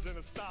the image and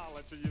the style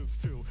that you're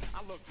used to.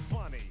 I look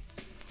funny,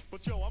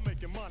 but yo, I'm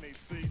making money,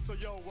 see? So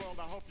yo, world,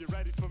 I hope you're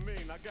ready for me.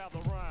 Now gather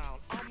round.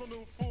 I'm the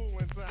new fool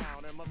in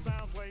town, and my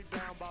sound's laid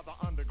down by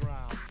the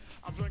underground.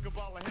 I drink a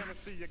bottle of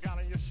Hennessy you got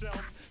on your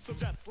shelf, so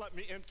just let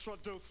me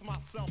introduce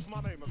myself.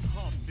 My name is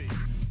Humpty,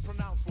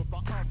 pronounced with the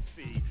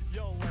umpty.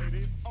 Yo,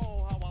 ladies,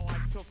 oh, how I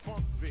like to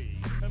funk thee.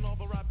 And all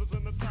the rappers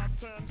in the top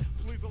 10,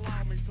 please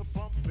allow me to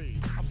bump thee.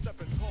 I'm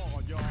stepping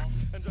tall, y'all,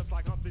 and just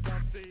like Humpty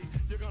Dumpty,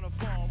 you're gonna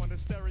fall when the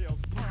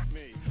stereos pump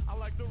me. I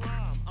like to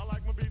rhyme, I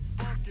like my beats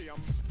funky,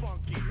 I'm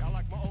spunky. I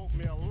like my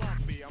oatmeal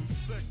lumpy, I'm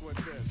sick with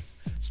this.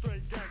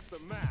 Straight gangster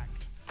Mac.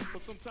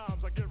 But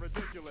sometimes I get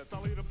ridiculous.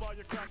 I'll eat up all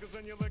your crackers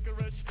and your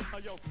licorice. Oh,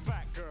 yo,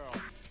 fat girl,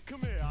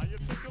 come here, are you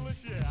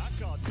ticklish? Yeah,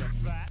 I called you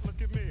fat.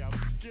 Look at me, I'm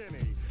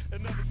skinny.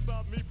 It never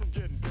stopped me from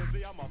getting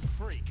busy. I'm a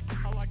freak.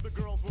 I like the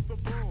girls with the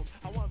boom.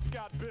 I once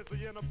got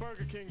busy in a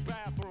Burger King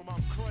bathroom.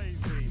 I'm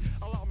crazy.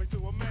 Allow me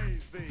to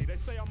amaze thee. They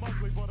say I'm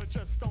ugly, but it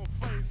just don't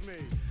faze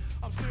me.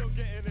 I'm still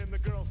getting in the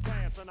girls'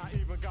 pants, and I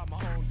even got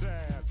my own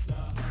dance. The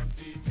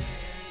Humpty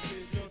Dance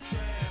is your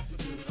chance to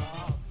do the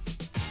hump.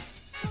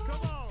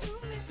 Come on.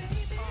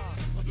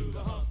 I do the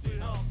Humpty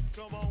Hump.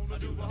 Come on, I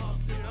do the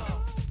Humpty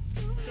Hump.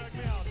 Check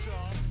me out,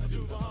 y'all. I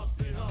do the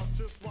Humpty Hump.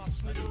 Just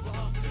watch me do the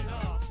Humpty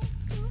Hump.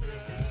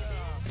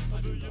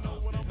 Yeah. Do you know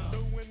what I'm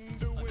doing?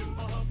 Doing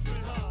the Humpty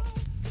Hump.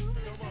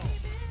 Come on.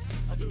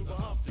 I do the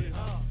Humpty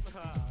Hump.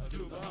 I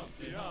do the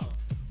Humpty Hump.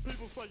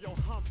 People say, yo,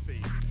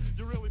 Humpty,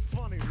 you're really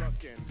funny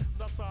looking.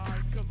 That's alright,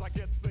 cause I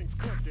get things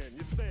cooking.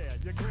 You stare,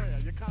 you glare,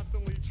 you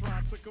constantly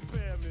try to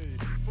compare me,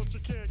 but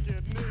you can't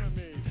get near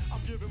me. I'm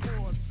giving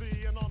more C,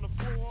 and on the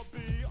floor B,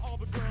 all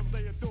the girls,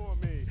 they adore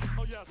me.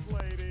 Oh yes,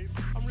 ladies,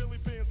 I'm really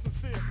being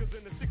sincere, cause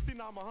in the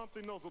 69, my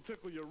Humpty nose will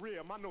tickle your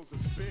rear. My nose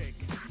is big.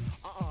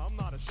 I'm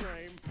not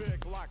ashamed,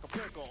 big like a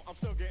pickle. I'm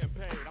still getting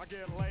paid. I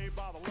get laid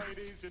by the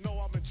ladies, you know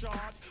I'm in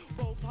charge.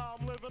 Both how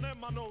I'm living and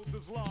my nose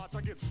is large.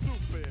 I get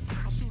stupid,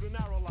 I shoot an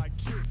arrow like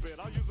Cupid.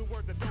 I use a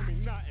word that don't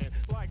mean nothing,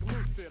 like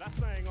Luke did. I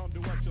sang on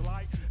Do What You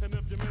Like, and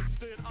if you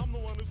missed it, I'm the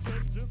one who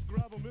said just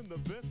grab them in the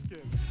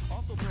biscuits.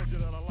 Also told you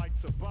that I like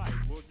to bite.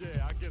 Well,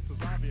 yeah, I guess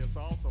it's obvious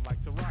I also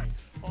like to write.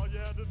 All you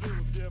had to do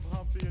was give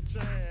Humpty a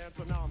chance,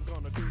 and now I'm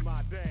gonna do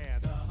my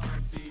dance. The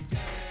Humpty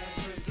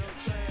Dance is your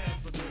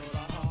chance to do the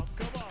hump.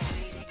 Come on,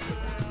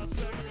 yeah,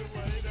 sexy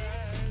lady.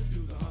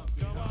 Do the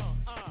Humpty Come Hump.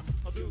 on,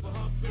 I'll do the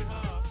Humpty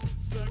Hump.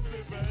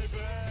 Sexy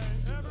baby.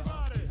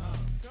 Everybody,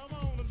 come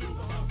on and do the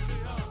Humpty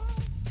Hump.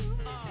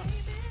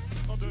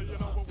 Oh, do you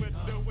know what we're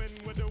doing?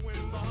 We're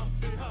doing the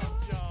Humpty Hump,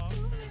 y'all.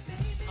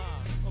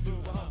 I'll do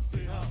the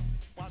Humpty Hump.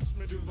 Watch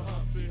me do the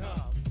Humpty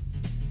Hump.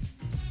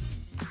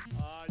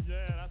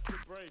 Yeah, that's the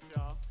break,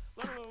 y'all.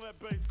 Let a little of that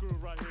bass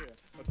groove right here.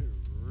 I do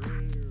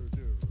real,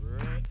 do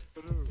red,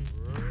 do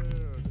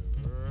real,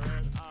 do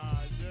red.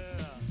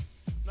 Yeah.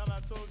 Now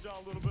that I told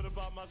y'all a little bit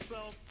about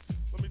myself,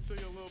 let me tell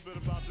you a little bit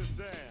about this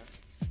dance.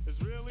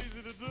 It's real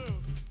easy to do.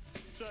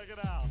 Check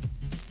it out.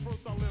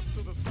 First I lived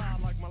to the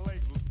side like my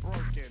legs was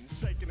broken,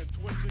 shaking and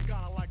twitching,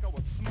 kinda like I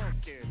was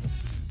smoking.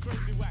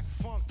 Crazy, whack,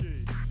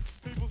 funky.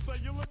 People say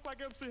you look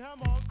like MC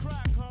Hammer on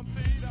crack,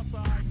 Humpty. That's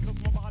alright, cause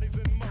my body's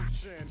in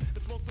motion.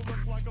 It's supposed to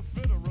look like a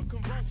fit or a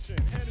convulsion.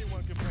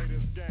 Anyone can play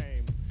this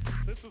game.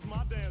 This is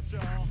my dance,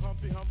 y'all.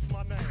 Humpty Hump's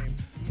my name.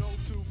 No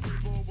two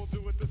people will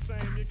do it the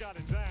same. You got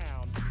it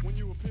down when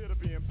you appear to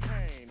be in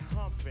pain.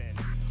 Humping,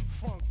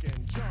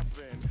 funkin',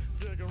 jumping,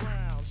 dig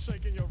around,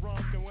 shaking your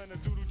rump. And when a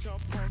doodle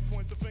jump punk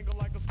points a finger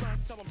like a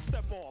stunt, tell him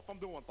step off. I'm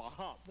doing the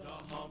hump. The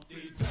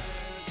Humpty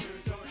Dance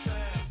is your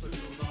chance to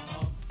do the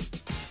hump.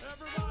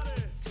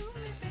 Everybody,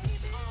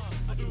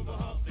 I do the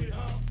Humpty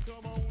Hump.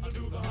 Come on, I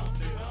do the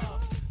Humpty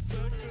Hump.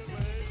 Sexy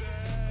lady,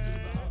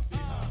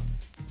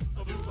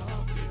 I do the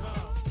Humpty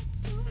Hump.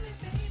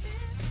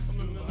 I'm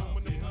doing the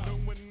Humpty Hump.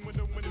 We're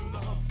doing the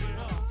Humpty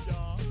Hump,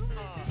 y'all.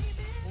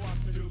 Watch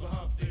me do the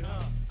Humpty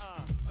Hump.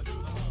 I do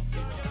the Humpty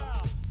Hump. Check it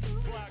out,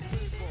 black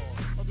people.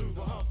 I do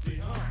the Humpty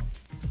Hump.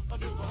 I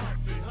do the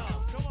Humpty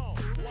Hump. Come on,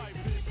 white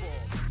people.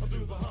 I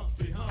do the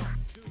Humpty Hump.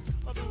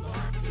 I do the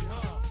Humpty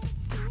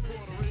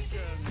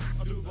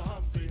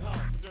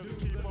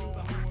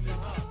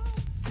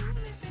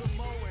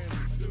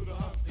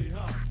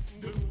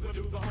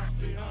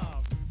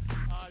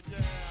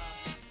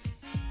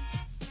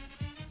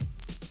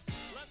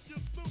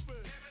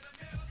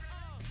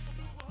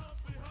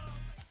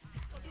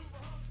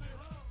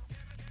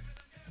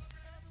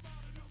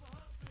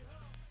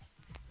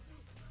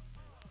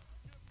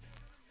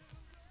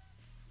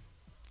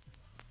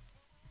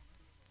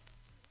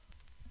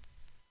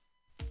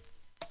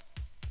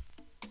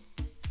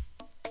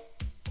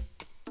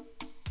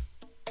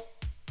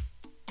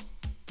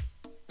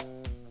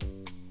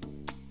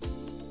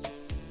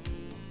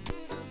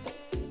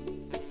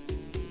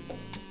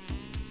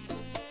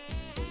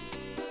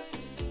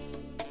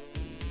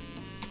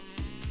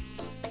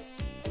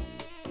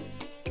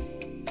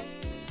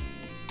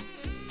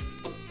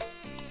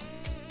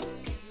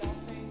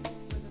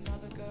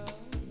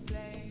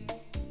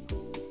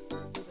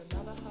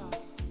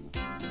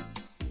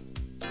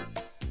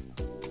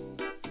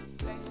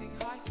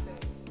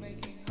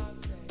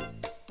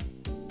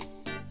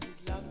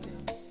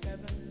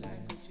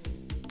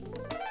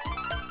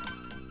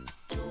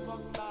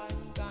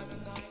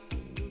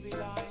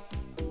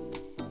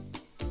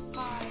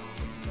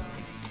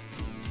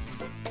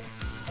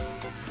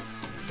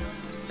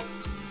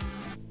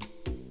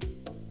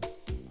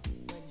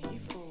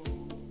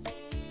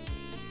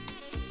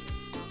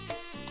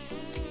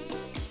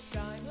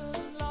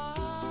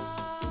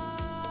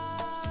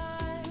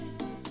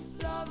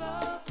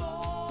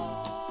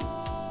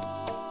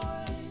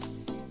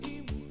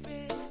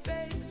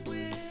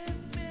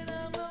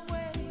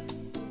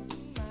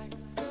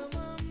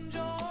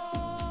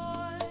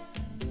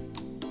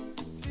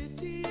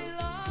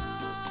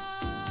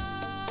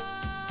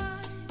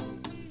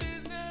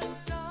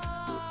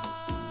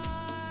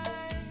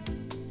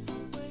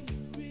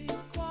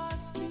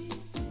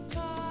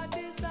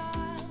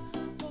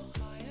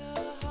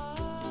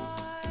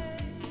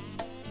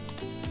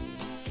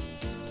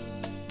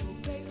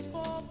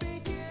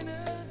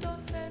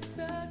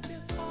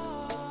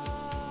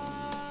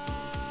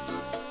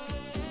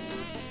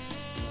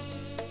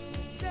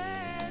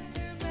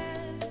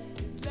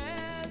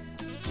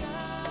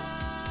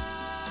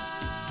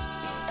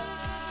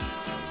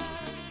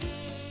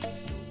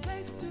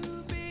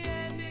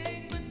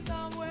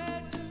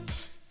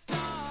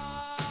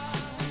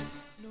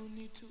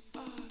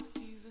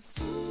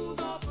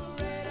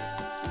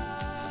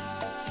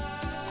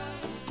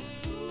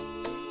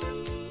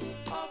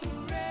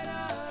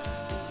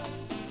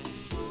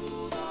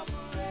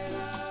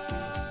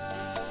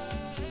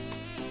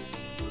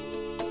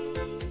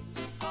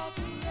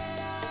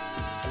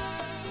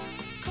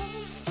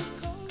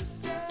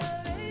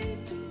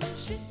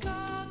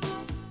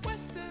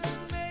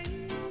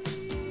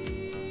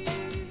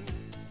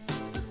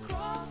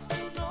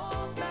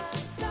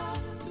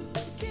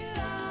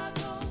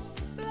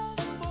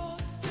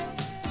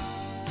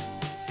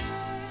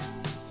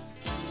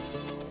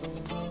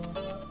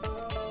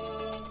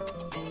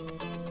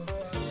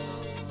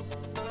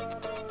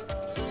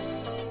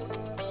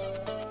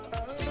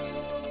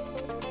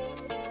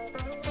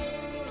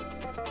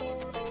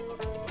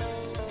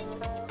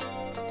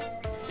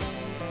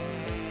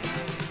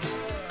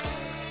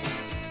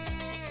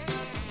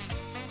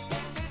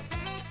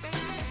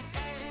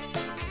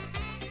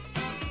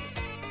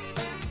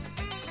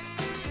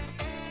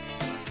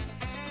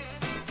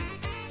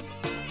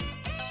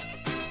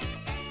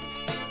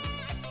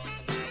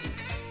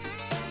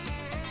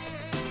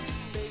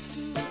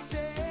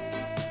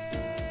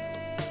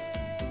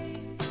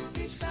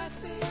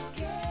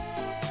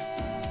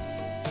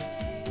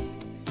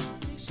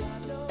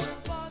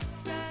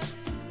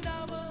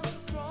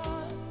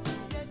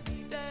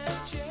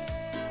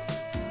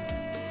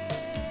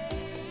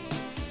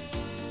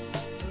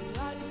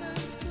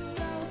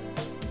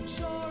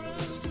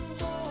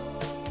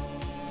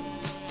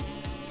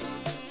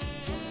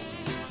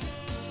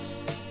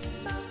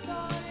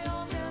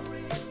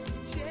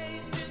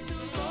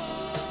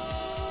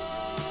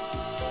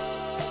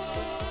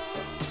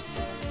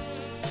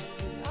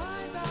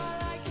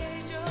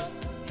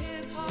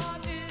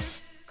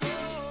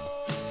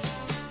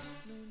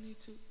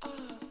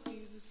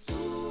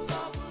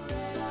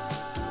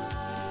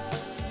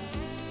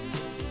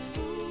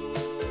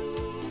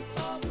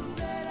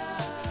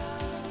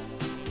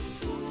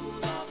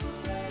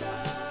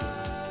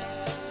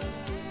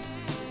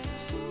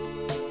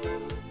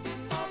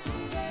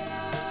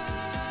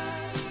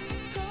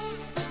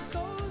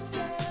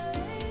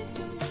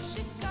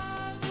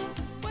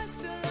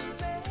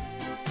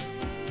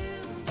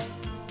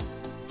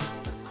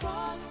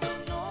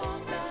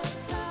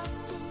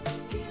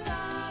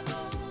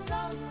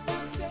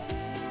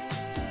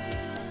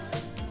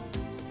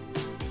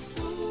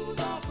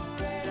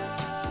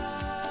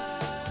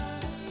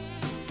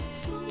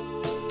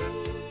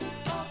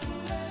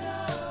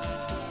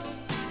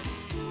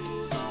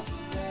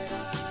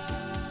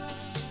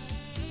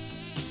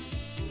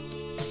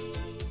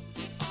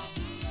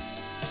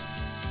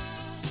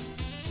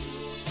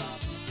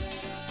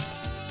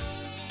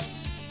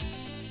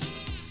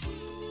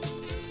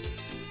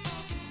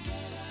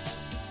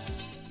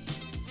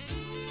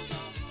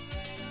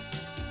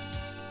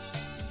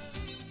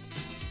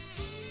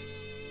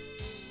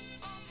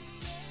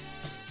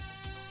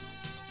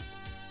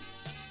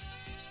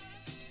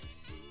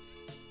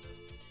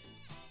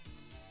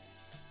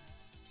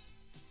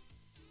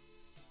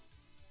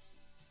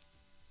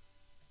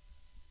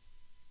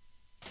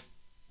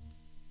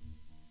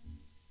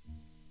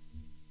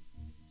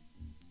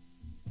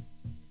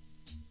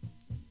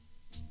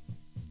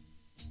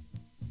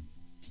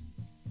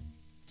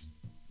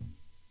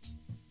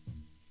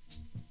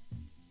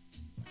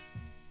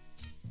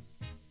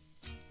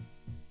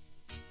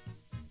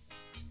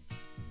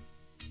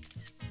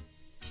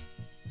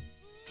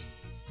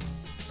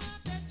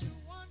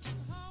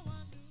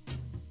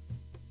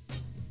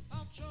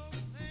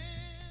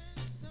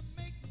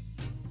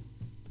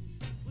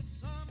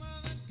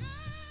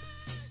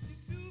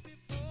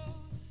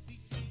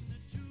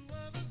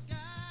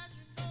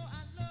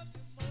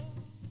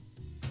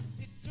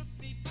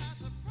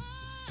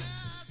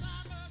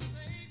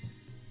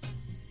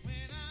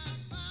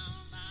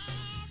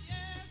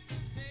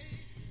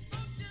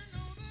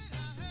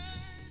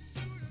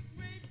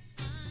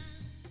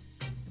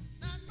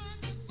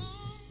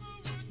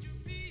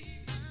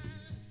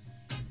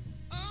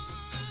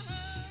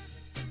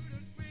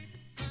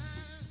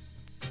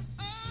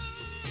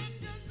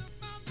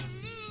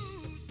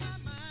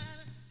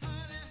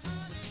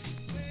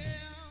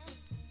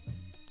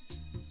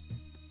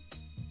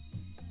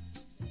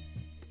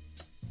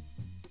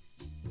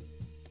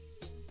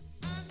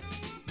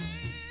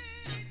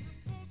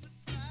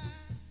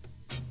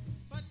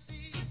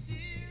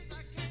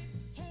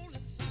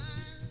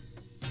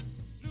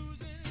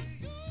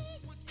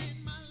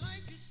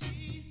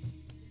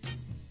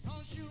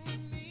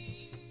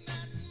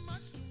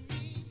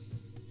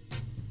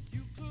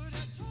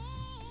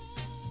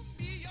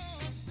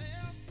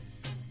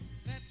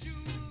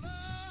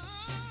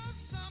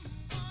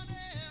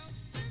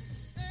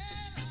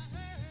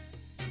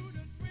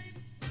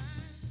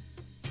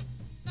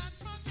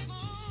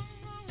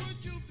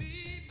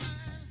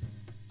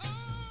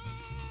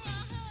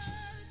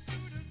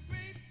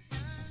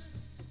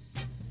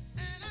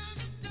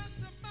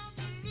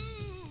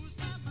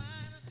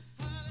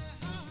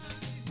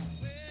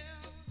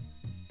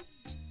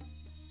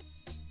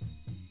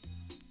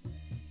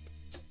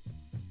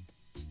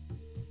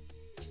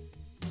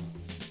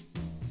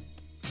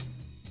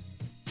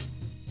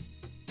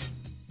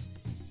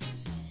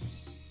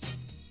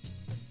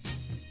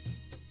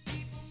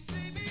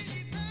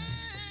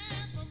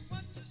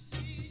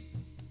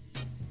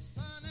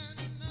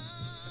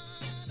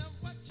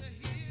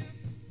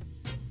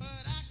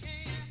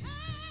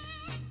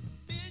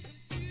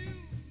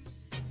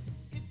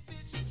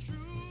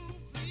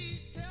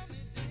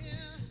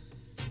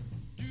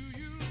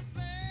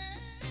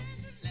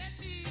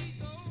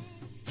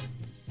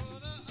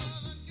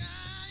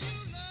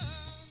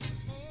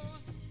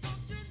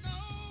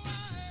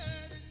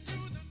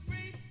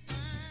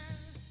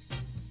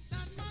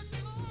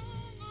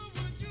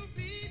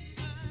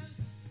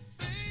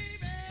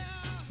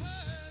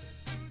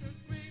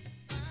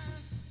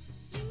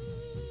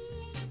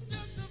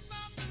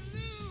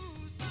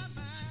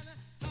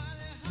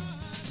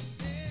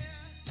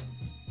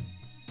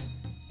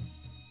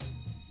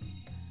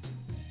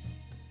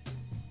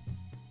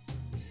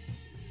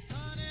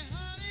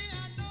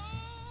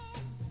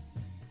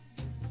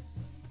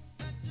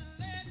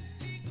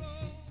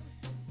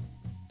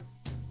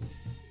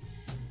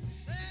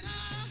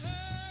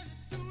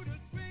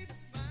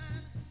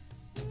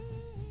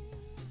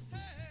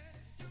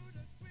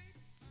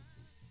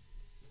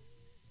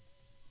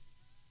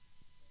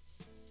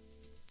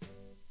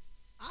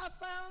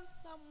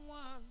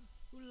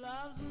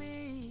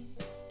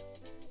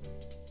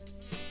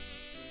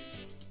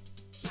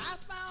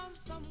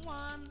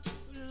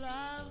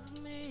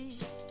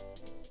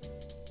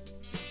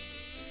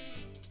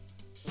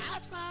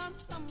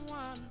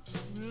someone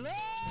who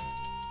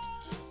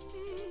loves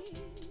me.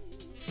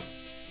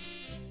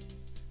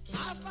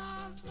 I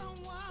found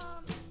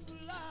someone who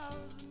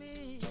loves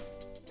me.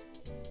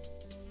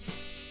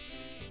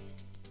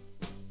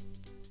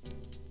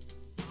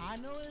 I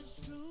know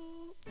it's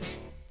true.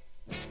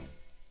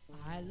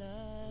 I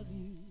love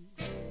you.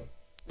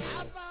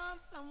 I found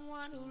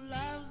someone who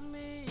loves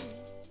me.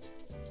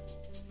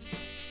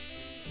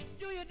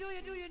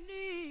 Do you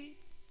need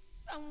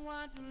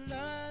someone to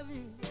love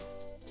you?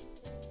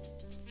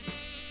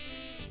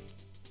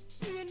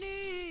 Do you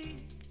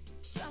need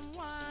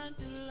someone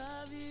to love you?